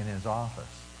back in his office.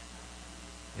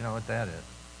 You know what that is?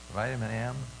 Vitamin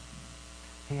M?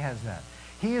 He has that.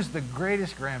 He is the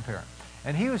greatest grandparent.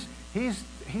 And he's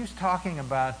talking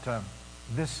about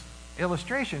this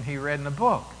illustration he read in the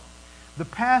book. The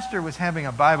pastor was having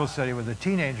a Bible study with the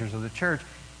teenagers of the church,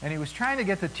 and he was trying to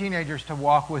get the teenagers to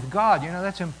walk with God. You know,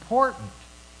 that's important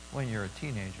when you're a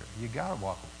teenager. You got to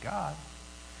walk with God.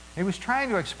 He was trying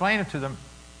to explain it to them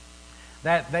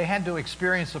that they had to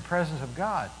experience the presence of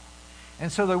God.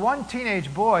 And so the one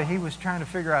teenage boy, he was trying to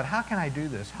figure out, how can I do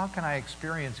this? How can I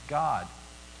experience God?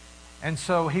 And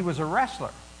so he was a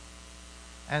wrestler.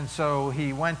 And so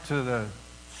he went to the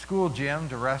school gym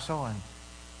to wrestle, and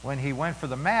when he went for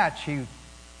the match, he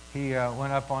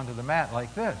went up onto the mat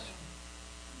like this.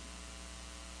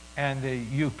 And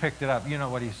you picked it up. You know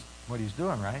what he's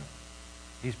doing, right?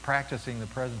 He's practicing the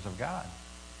presence of God.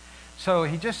 So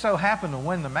he just so happened to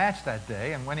win the match that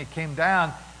day, and when he came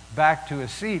down back to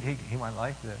his seat, he went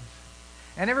like this.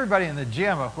 And everybody in the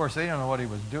gym, of course, they didn't know what he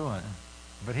was doing,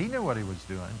 but he knew what he was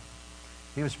doing.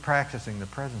 He was practicing the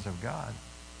presence of God.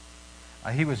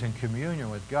 He was in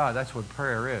communion with God. That's what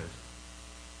prayer is.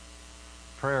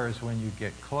 Prayer is when you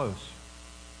get close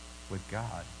with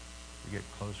God. You get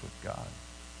close with God.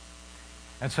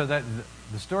 And so that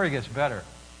the story gets better.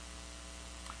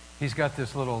 He's got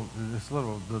this little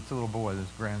boy, this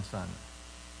grandson.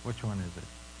 Which one is it?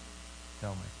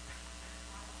 Tell me.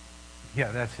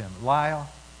 Yeah, that's him. Lyle.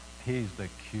 He's the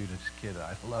cutest kid.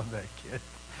 I love that kid.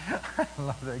 I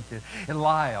love that kid. And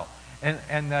Lyle.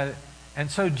 And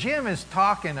so Jim is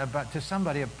talking to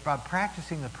somebody about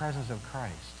practicing the presence of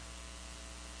Christ.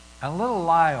 And little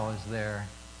Lyle is there,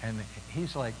 and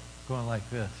he's like going like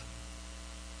this.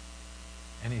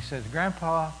 And he says,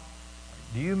 Grandpa,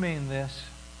 do you mean this?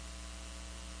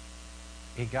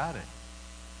 He got it.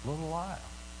 Little Lyle.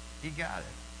 He got it.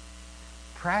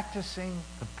 Practicing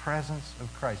the presence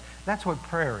of Christ. That's what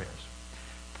prayer is.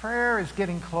 Prayer is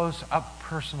getting close up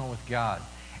personal with God.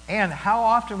 And how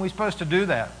often are we supposed to do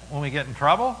that? When we get in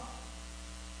trouble?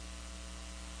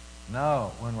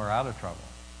 No, when we're out of trouble.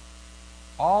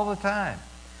 All the time.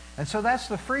 And so that's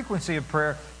the frequency of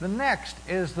prayer. The next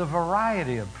is the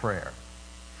variety of prayer.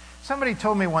 Somebody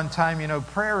told me one time,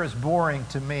 prayer is boring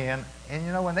to me. And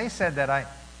when they said that,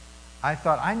 I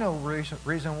thought, I know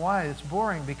reason why it's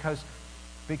boring,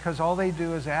 because all they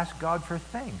do is ask God for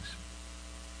things.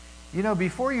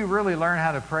 Before you really learn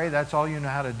how to pray, that's all you know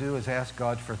how to do is ask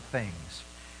God for things.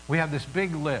 We have this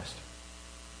big list.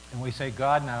 And we say,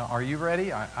 God, now, are you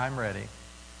ready? I'm ready.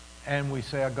 And we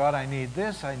say, oh, God, I need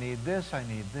this, I need this, I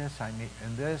need this, I need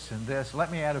and this and this.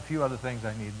 Let me add a few other things.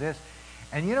 I need this.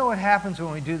 And you know what happens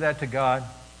when we do that to God?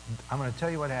 I'm going to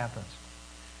tell you what happens.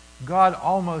 God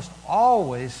almost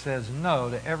always says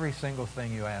no to every single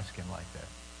thing you ask him like that.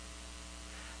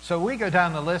 So we go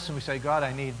down the list and we say, God,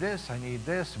 I need this,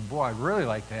 and boy, I'd really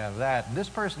like to have that. And this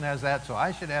person has that, so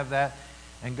I should have that.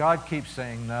 And God keeps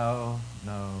saying no,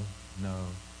 no, no,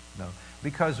 no.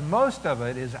 Because most of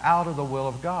it is out of the will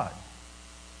of God.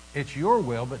 It's your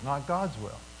will, but not God's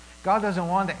will. God doesn't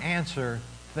want to answer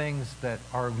things that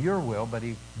are of your will, but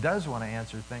he does want to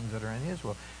answer things that are in his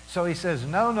will. So he says,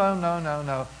 no, no, no, no,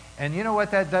 no. And you know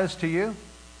what that does to you?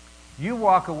 You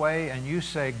walk away and you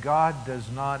say, God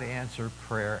does not answer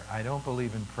prayer. I don't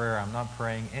believe in prayer. I'm not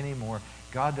praying anymore.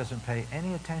 God doesn't pay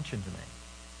any attention to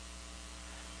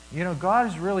me. God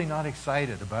is really not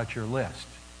excited about your list.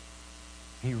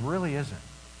 He really isn't.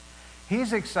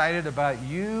 He's excited about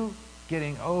you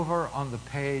getting over on the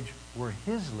page where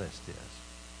his list is.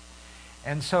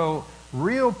 And so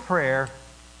real prayer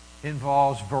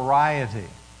involves variety.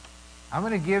 I'm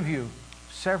going to give you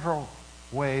several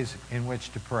ways in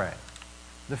which to pray.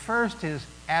 The first is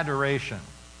adoration.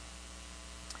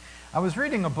 I was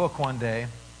reading a book one day,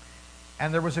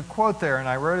 and there was a quote there, and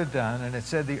I wrote it down, and it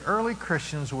said, the early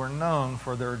Christians were known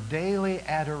for their daily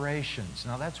adorations.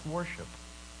 Now, that's worship.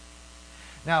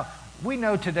 Now, we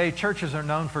know today churches are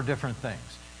known for different things.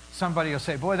 Somebody will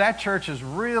say, boy, that church is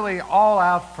really all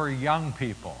out for young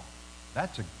people.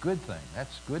 That's a good thing.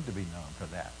 That's good to be known for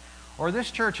that. Or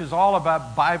this church is all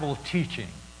about Bible teaching.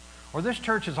 Or this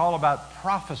church is all about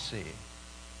prophecy.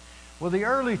 Well, the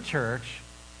early church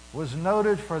was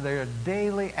noted for their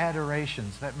daily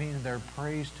adorations. That means their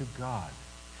praise to God.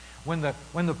 When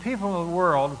the people of the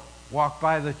world walked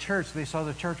by the church, they saw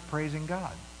the church praising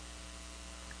God.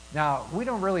 Now, we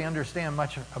don't really understand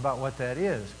much about what that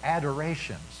is.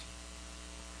 Adorations.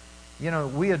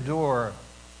 We adore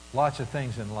lots of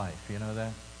things in life. You know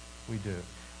that? We do.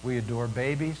 We adore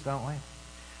babies, don't we?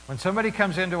 When somebody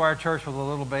comes into our church with a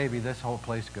little baby, this whole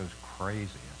place goes crazy.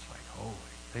 It's like, holy,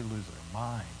 they lose their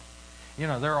mind.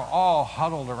 They're all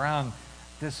huddled around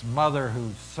this mother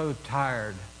who's so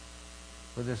tired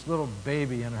with this little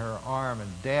baby in her arm, and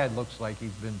Dad looks like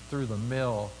he's been through the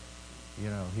mill.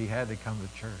 He had to come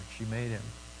to church. She made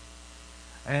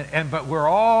him. But we're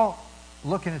all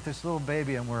looking at this little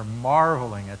baby, and we're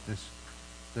marveling at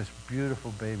this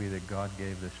beautiful baby that God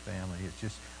gave this family. It's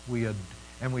just,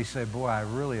 and we say, boy, I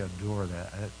really adore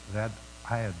that.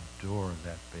 I adore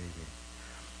that baby.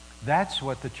 That's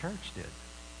what the church did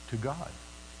to God.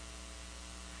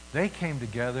 They came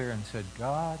together and said,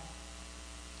 God,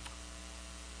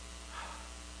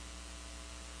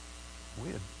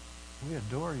 we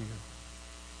adore you.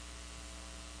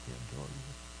 We adore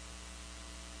you.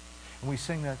 And we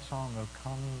sing that song, oh,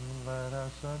 come, let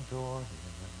us adore him.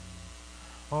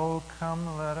 Oh,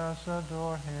 come, let us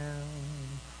adore him.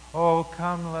 Oh,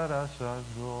 come, let us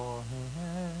adore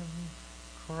him,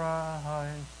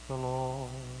 Christ the Lord.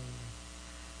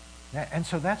 And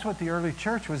so that's what the early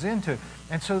church was into.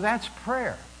 And so that's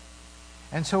prayer.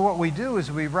 And so what we do is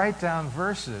we write down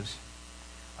verses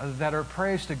that are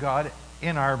praise to God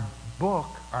in our book,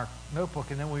 our notebook,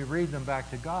 and then we read them back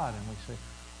to God and we say,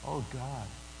 oh God,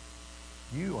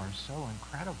 you are so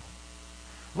incredible.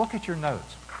 Look at your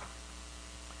notes.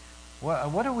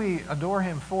 What do we adore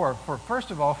him for?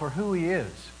 First of all, for who he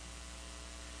is.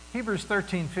 Hebrews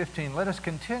 13:15, let us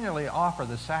continually offer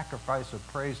the sacrifice of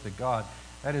praise to God.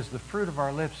 That is the fruit of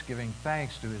our lips giving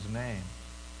thanks to his name.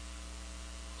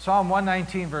 Psalm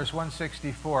 119, verse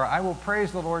 164, I will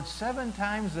praise the Lord 7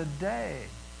 times a day.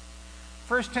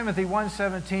 1 Timothy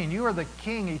 1:17, you are the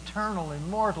King, eternal,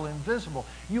 immortal, invisible.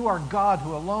 You are God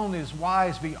who alone is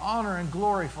wise. Be honor and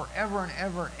glory forever and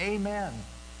ever. Amen.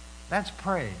 That's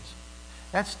praise.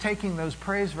 That's taking those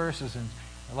praise verses and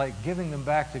like giving them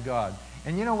back to God.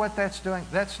 And you know what that's doing?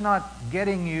 That's not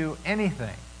getting you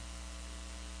anything.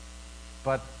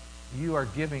 But you are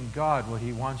giving God what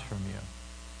he wants from you.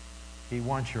 He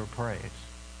wants your praise.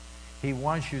 He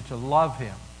wants you to love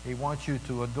him. He wants you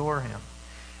to adore him.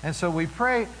 And so we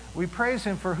praise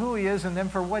him for who he is and then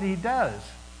for what he does.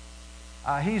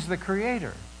 He's the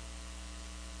creator.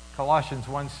 Colossians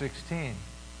 1:16.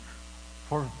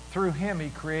 For through him he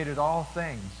created all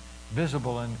things,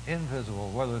 visible and invisible,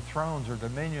 whether thrones or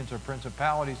dominions or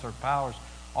principalities or powers.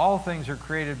 All things are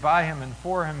created by him and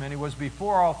for him, and he was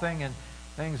before all things,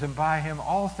 and by him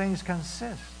all things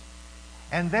consist.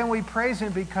 And then we praise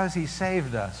him because he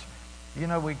saved us. You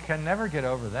know, we can never get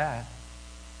over that.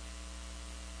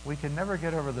 We can never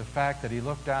get over the fact that he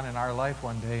looked down in our life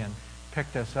one day and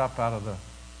picked us up out of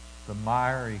the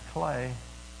miry clay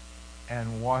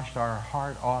and washed our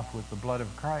heart off with the blood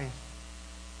of Christ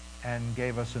and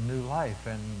gave us a new life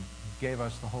and gave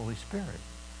us the Holy Spirit.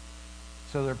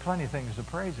 So there are plenty of things to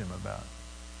praise him about.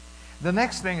 The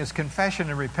next thing is confession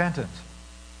and repentance.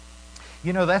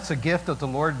 You know, that's a gift that the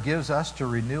Lord gives us to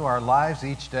renew our lives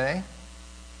each day.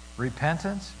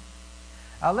 Repentance.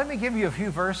 Let me give you a few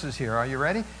verses here. Are you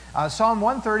ready? Psalm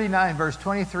 139, verse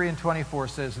 23 and 24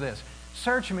 says this.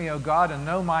 Search me, O God, and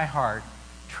know my heart.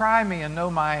 Try me and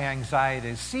know my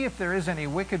anxieties. See if there is any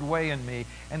wicked way in me,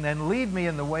 and then lead me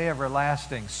in the way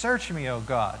everlasting. Search me, O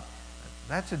God.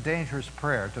 That's a dangerous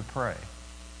prayer to pray.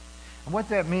 And what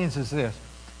that means is this.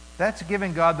 That's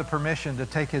giving God the permission to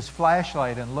take his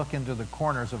flashlight and look into the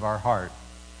corners of our heart.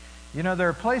 You know, there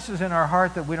are places in our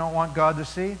heart that we don't want God to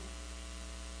see.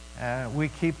 We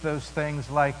keep those things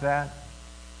like that.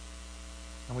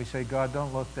 And we say, God,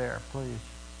 don't look there, please.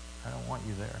 I don't want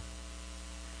you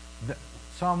there.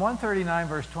 Psalm 139,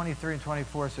 verse 23 and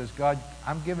 24 says, God,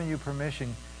 I'm giving you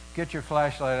permission. Get your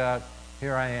flashlight out.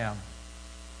 Here I am.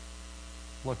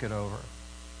 Look it over.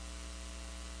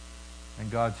 And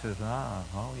God says,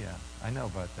 oh yeah, I know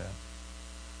about that.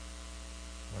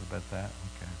 What about that?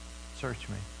 Okay. Search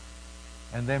me.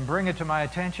 And then bring it to my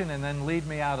attention and then lead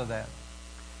me out of that.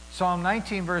 Psalm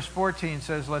 19, verse 14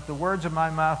 says, let the words of my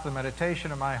mouth, the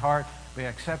meditation of my heart be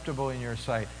acceptable in your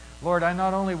sight. Lord, I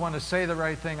not only want to say the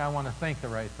right thing, I want to think the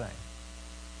right thing.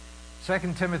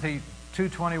 2 Timothy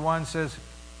 2:21 says,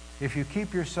 if you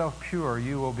keep yourself pure,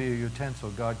 you will be a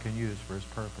utensil God can use for his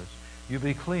purpose. You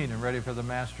be clean and ready for the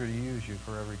master to use you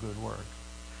for every good work.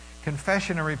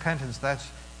 Confession and repentance,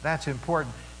 that's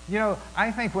important. You know,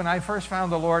 I think when I first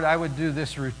found the Lord, I would do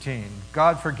this routine.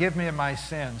 God, forgive me of my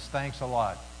sins. Thanks a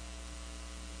lot.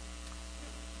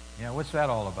 You know, what's that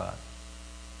all about?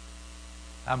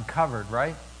 I'm covered,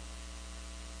 right?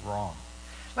 Wrong.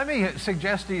 Let me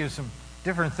suggest to you some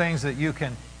different things that you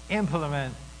can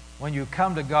implement when you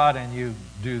come to God and you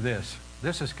do this.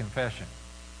 This is confession.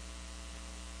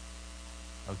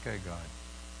 Okay, God.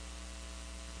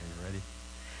 Are you ready?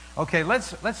 Okay,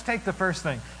 let's take the first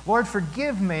thing. Lord,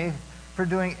 forgive me for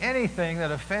doing anything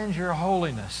that offends your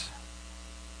holiness.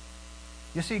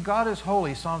 You see, God is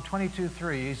holy. Psalm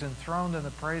 22:3. He's enthroned in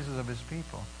the praises of his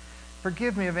people.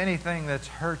 Forgive me of anything that's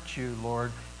hurt you,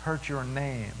 Lord, hurt your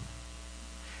name.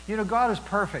 You know, God is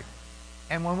perfect.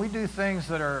 And when we do things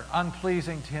that are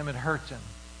unpleasing to him, it hurts him.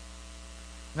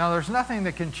 Now, there's nothing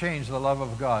that can change the love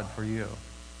of God for you.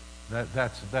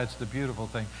 That's the beautiful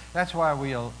thing. That's why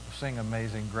we sing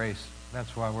Amazing Grace.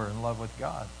 That's why we're in love with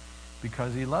God.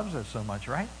 Because he loves us so much,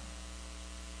 right?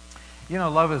 You know,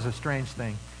 love is a strange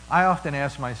thing. I often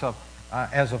ask myself,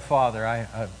 as a father,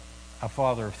 a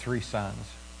father of 3 sons,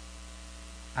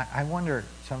 I wonder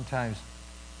sometimes,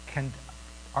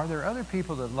 are there other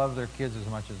people that love their kids as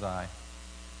much as I?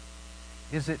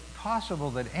 Is it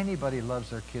possible that anybody loves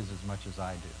their kids as much as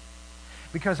I do?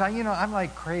 Because I'm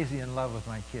like crazy in love with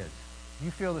my kids.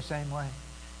 You feel the same way?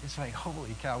 It's like,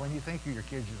 holy cow, when you think of your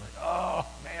kids, you're like, oh,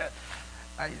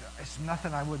 man, it's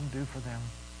nothing I wouldn't do for them.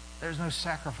 There's no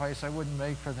sacrifice I wouldn't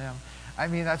make for them. I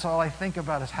mean, that's all I think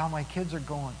about is how my kids are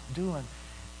doing.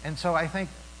 And so I think,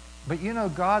 but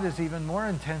God is even more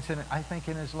intense, I think,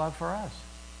 in his love for us.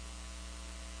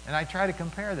 And I try to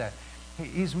compare that.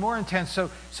 He's more intense.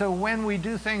 So when we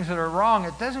do things that are wrong,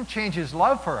 it doesn't change his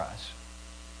love for us.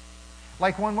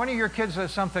 Like when one of your kids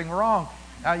does something wrong,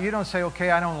 you don't say,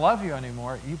 okay, I don't love you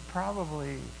anymore. You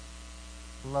probably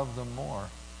love them more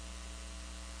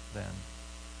then.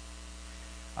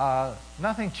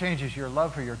 Nothing changes your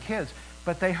love for your kids,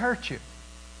 but they hurt you.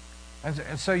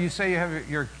 And so you say you have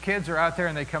your kids are out there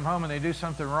and they come home and they do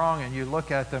something wrong, and you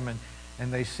look at them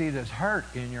and they see this hurt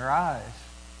in your eyes.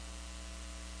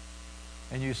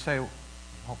 And you say,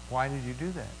 well, why did you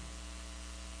do that?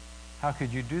 How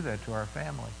could you do that to our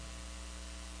family?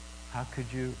 How could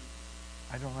you?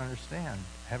 I don't understand.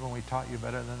 Haven't we taught you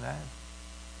better than that?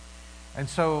 And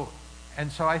so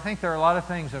I think there are a lot of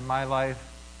things in my life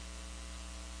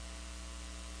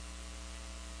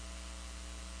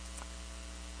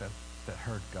that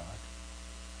hurt God.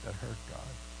 That hurt God.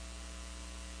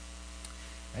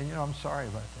 And I'm sorry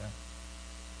about that.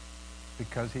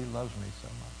 Because he loves me so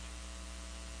much.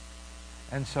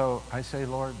 And so I say,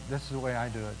 Lord, this is the way I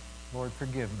do it. Lord,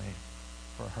 forgive me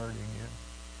for hurting you.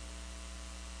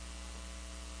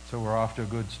 So we're off to a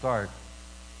good start.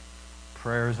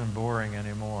 Prayer isn't boring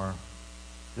anymore.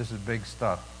 This is big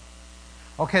stuff.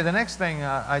 Okay, the next thing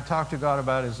I talk to God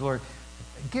about is, Lord,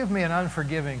 give me an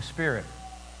unforgiving spirit.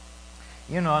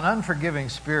 An unforgiving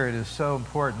spirit is so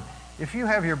important. If you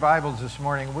have your Bibles this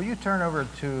morning, will you turn over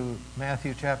to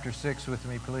Matthew chapter 6 with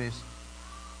me, please?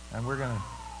 And we're going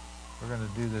to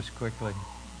do this quickly.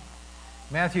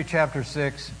 Matthew chapter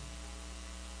 6.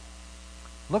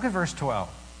 Look at verse 12.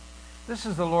 This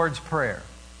is the Lord's Prayer.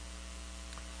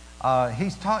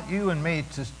 He's taught you and me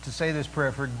to say this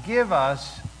prayer. Forgive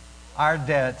us our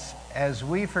debts as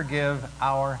we forgive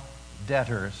our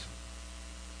debtors.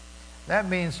 That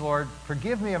means, Lord,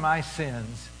 forgive me of my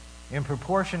sins in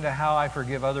proportion to how I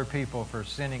forgive other people for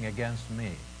sinning against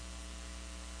me.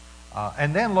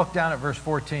 And then look down at verse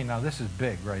 14. Now, this is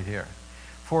big right here.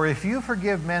 For if you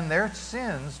forgive men their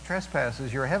sins,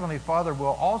 trespasses, your heavenly Father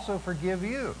will also forgive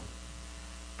you.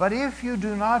 But if you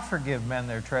do not forgive men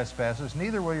their trespasses,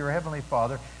 neither will your heavenly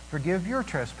Father forgive your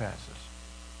trespasses.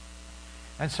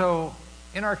 And so,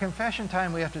 in our confession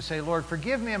time, we have to say, Lord,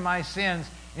 forgive me of my sins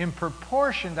in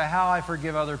proportion to how I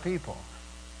forgive other people.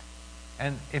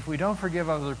 And if we don't forgive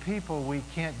other people, we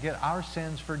can't get our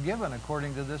sins forgiven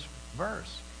according to this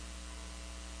verse.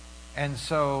 And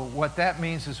so what that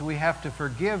means is we have to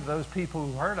forgive those people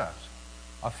who hurt us,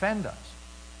 offend us.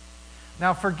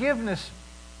 Now, forgiveness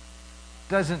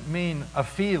doesn't mean a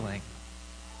feeling.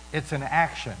 It's an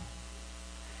action.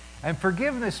 And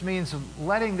forgiveness means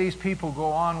letting these people go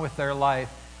on with their life,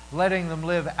 letting them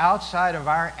live outside of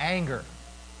our anger.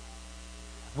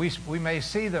 We may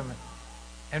see them,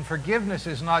 and forgiveness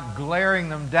is not glaring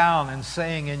them down and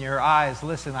saying in your eyes,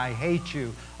 listen, I hate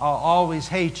you. I'll always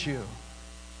hate you.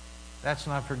 That's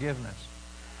not forgiveness.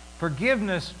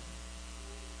 Forgiveness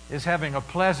is having a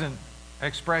pleasant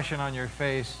expression on your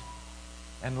face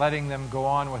and letting them go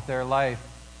on with their life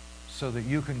so that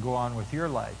you can go on with your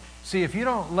life. See, if you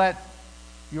don't let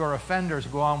your offenders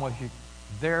go on with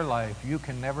their life, you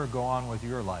can never go on with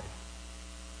your life.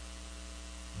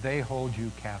 They hold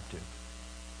you captive.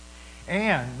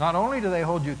 And not only do they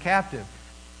hold you captive,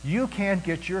 you can't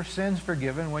get your sins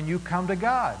forgiven when you come to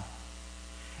God.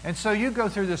 And so you go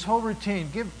through this whole routine,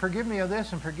 forgive me of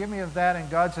this and forgive me of that, and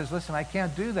God says, listen, I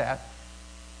can't do that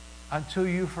until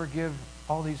you forgive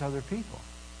all these other people.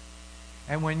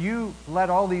 And when you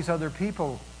let all these other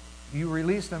people, you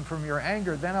release them from your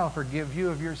anger, then I'll forgive you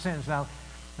of your sins. Now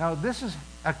this is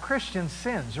a Christian's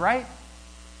sins, right?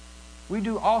 We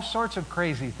do all sorts of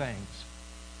crazy things.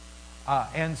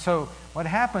 And so what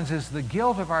happens is the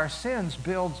guilt of our sins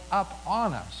builds up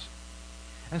on us.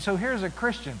 And so here's a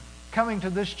Christian coming to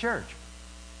this church,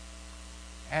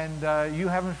 and you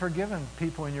haven't forgiven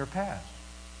people in your past.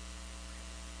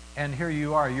 And here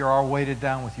you are, you're all weighted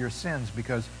down with your sins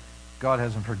because God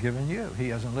hasn't forgiven you. He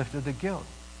hasn't lifted the guilt.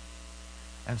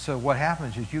 And so what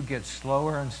happens is you get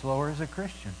slower and slower as a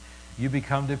Christian. You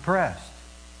become depressed.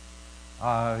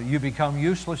 You become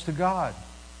useless to God.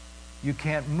 You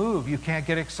can't move. You can't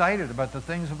get excited about the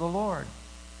things of the Lord.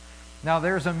 Now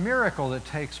there's a miracle that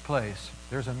takes place.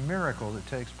 There's a miracle that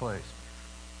takes place.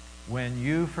 when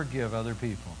you forgive other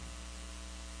people.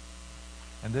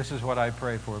 And this is what I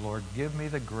pray for, Lord. Give me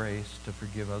the grace to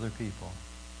forgive other people.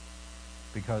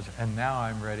 And now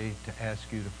I'm ready to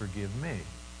ask you to forgive me.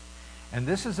 And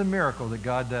this is a miracle that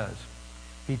God does.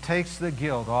 He takes the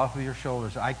guilt off of your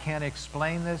shoulders. I can't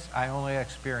explain this. I only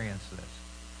experience this.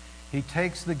 He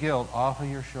takes the guilt off of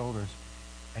your shoulders,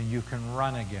 and you can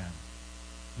run again.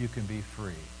 You can be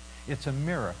free. It's a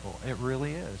miracle. It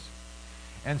really is.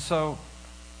 And so,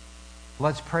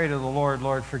 let's pray to the Lord,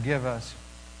 Lord, forgive us.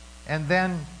 And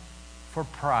then, for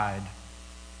pride.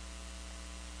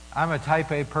 I'm a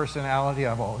type A personality.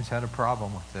 I've always had a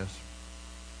problem with this.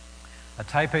 A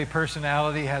type A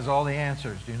personality has all the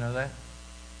answers. Do you know that?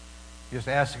 You just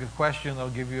ask a question, they'll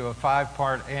give you a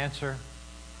 5-part answer,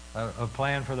 a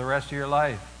plan for the rest of your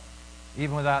life,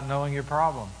 even without knowing your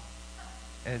problem.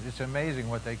 It's amazing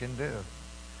what they can do.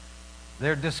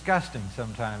 They're disgusting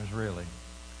sometimes, really.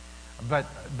 But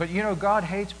you know, God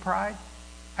hates pride.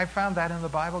 I found that in the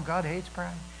Bible. God hates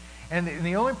pride. And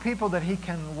the only people that He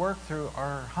can work through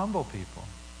are humble people.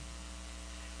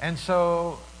 And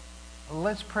so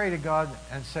let's pray to God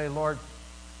and say, Lord,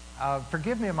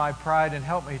 forgive me of my pride and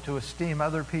help me to esteem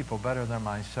other people better than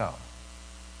myself.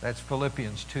 That's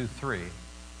Philippians 2:3.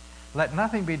 Let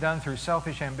nothing be done through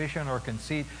selfish ambition or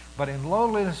conceit, but in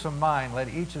lowliness of mind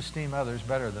let each esteem others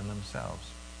better than themselves.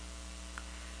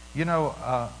 You know,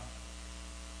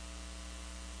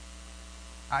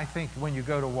 I think when you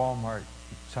go to Walmart,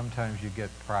 sometimes you get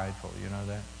prideful. You know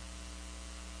that?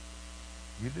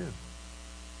 You do.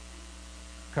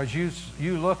 Because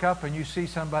you look up and you see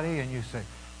somebody and you say,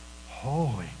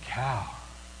 holy cow,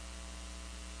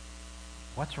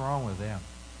 what's wrong with them?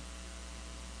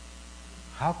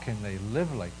 How can they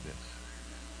live like this?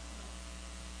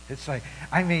 It's like,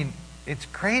 I mean, it's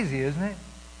crazy, isn't it?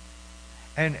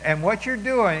 And what you're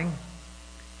doing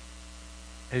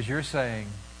is you're saying,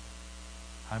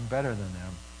 I'm better than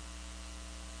them.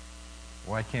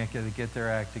 Why can't they get their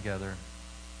act together?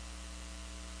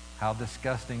 How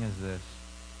disgusting is this?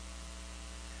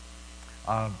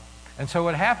 And so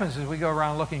what happens is we go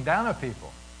around looking down at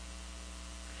people.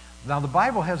 Now the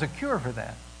Bible has a cure for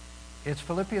that. It's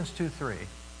Philippians 2:3.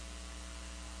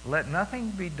 Let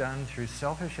nothing be done through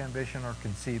selfish ambition or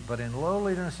conceit, but in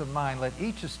lowliness of mind, let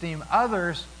each esteem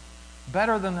others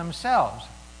better than themselves.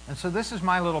 And so this is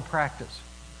my little practice.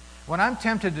 When I'm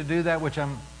tempted to do that, which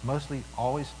I'm mostly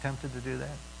always tempted to do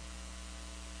that,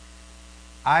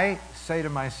 I say to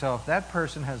myself, that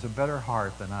person has a better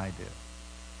heart than I do.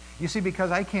 You see, because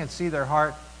I can't see their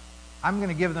heart, I'm going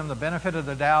to give them the benefit of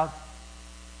the doubt.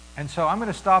 And so I'm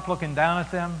going to stop looking down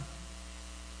at them,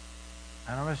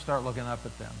 and I'm going to start looking up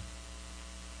at them.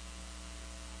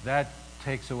 That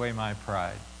takes away my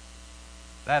pride.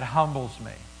 That humbles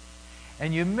me.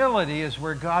 And humility is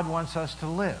where God wants us to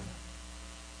live.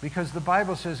 Because the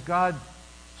Bible says God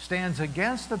stands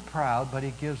against the proud, but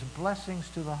He gives blessings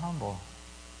to the humble.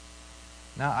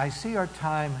 Now, I see our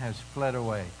time has fled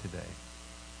away today.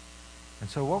 And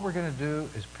so what we're going to do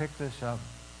is pick this up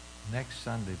next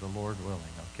Sunday, the Lord willing,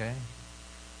 okay?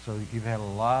 So you've had a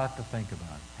lot to think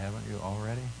about, haven't you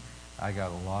already? I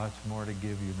got lots more to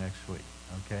give you next week,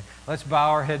 okay? Let's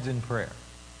bow our heads in prayer.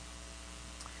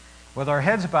 With our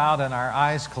heads bowed and our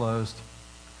eyes closed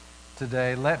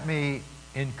today, let me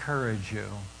encourage you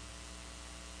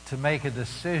to make a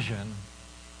decision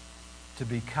to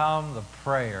become the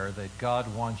prayer that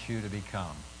God wants you to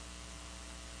become.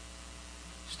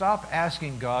 Stop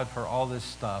asking God for all this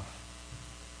stuff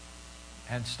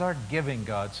and start giving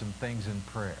God some things in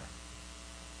prayer.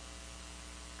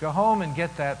 Go home and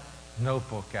get that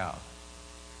notebook out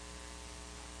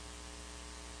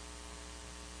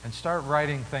and start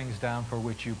writing things down for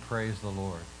which you praise the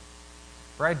Lord.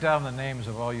 Write down the names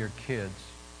of all your kids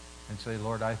and say,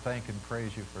 Lord, I thank and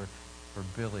praise you for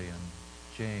Billy and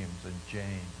James and Jane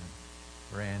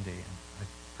and Randy. And I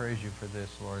praise you for this,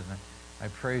 Lord. And I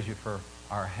praise you for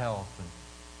our health. And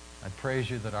I praise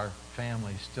you that our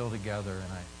family's still together.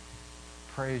 And I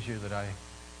praise you that I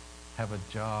have a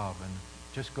job. And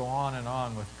just go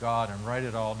on with God and write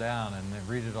it all down and then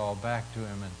read it all back to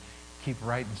Him and keep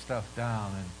writing stuff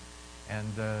down and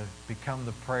become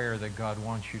the prayer that God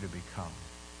wants you to become.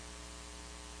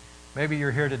 Maybe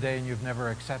you're here today and you've never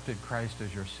accepted Christ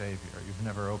as your Savior. You've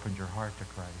never opened your heart to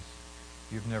Christ.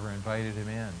 You've never invited Him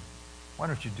in. Why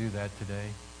don't you do that today?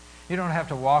 You don't have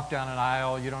to walk down an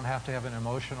aisle. You don't have to have an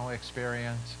emotional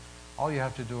experience. All you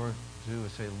have to do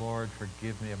is say, Lord,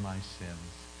 forgive me of my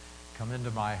sins. Come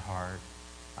into my heart.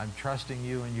 I'm trusting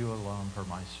you and you alone for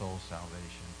my soul's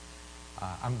salvation.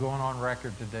 I'm going on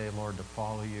record today, Lord, to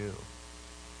follow you.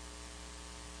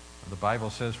 The Bible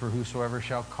says, for whosoever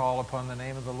shall call upon the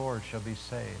name of the Lord shall be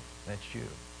saved. That's you.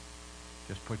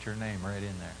 Just put your name right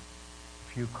in there.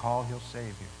 If you call, He'll save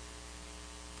you.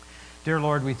 Dear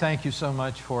Lord, we thank you so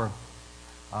much for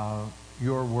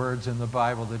your words in the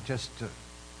Bible that just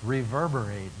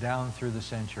reverberate down through the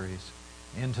centuries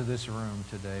into this room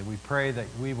today. We pray that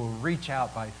we will reach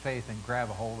out by faith and grab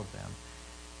a hold of them.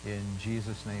 In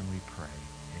Jesus' name we pray.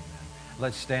 Amen.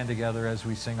 Let's stand together as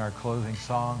we sing our closing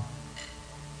song.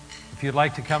 If you'd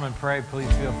like to come and pray,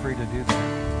 please feel free to do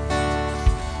that.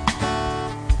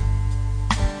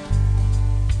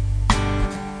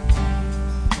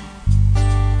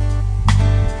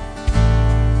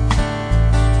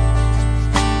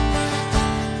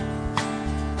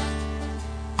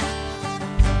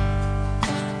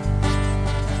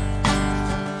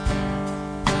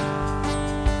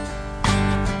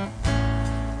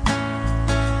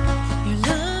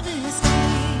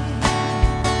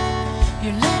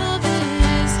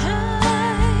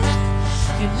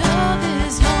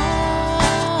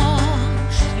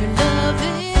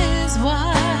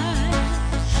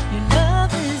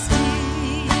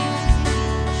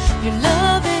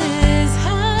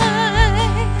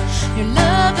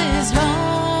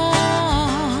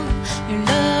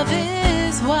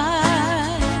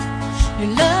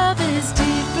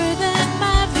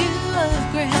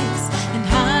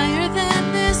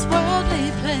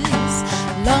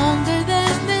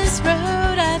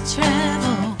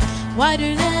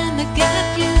 Wider than the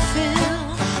gap you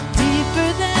fill,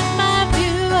 deeper than my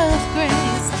view of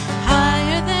grace,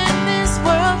 higher than this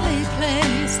worldly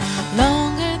place,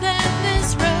 longer than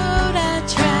this road I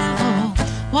travel,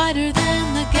 wider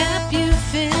than the gap you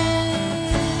fill.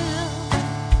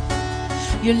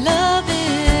 Your love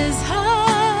is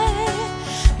high,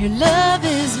 your love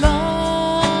is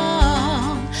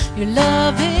long, your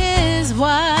love is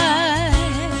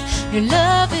wide, your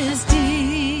love is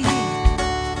deep.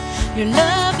 Your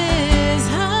love is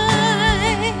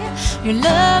high, your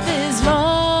love is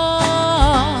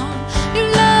long,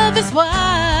 your love is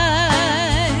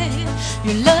wide,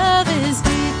 your love is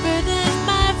deeper than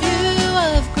my view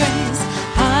of grace,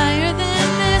 higher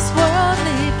than this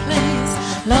worldly place,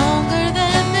 longer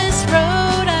than this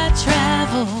road I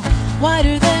travel,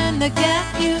 wider than the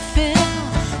gap you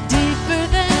fill, deeper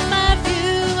than my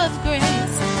view of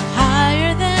grace,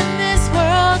 higher than this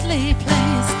worldly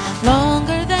place,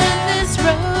 longer than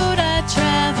road I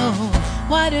travel,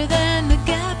 wider than the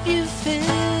gap you fill.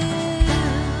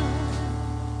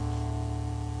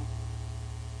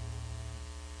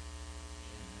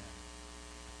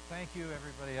 Thank you,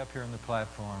 everybody up here on the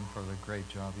platform, for the great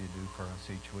job you do for us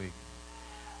each week.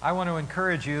 I want to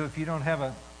encourage you, if you don't have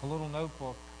a little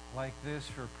notebook like this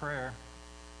for prayer,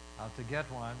 to get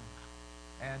one,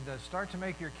 and start to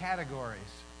make your categories.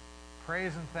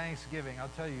 Praise and thanksgiving.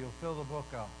 I'll tell you, you'll fill the book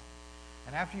up.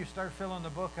 And after you start filling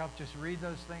the book up, just read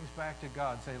those things back to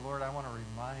God. Say, Lord, I want to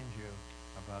remind you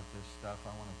about this stuff. I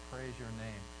want to praise your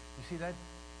name. You see, that's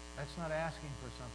not asking for something.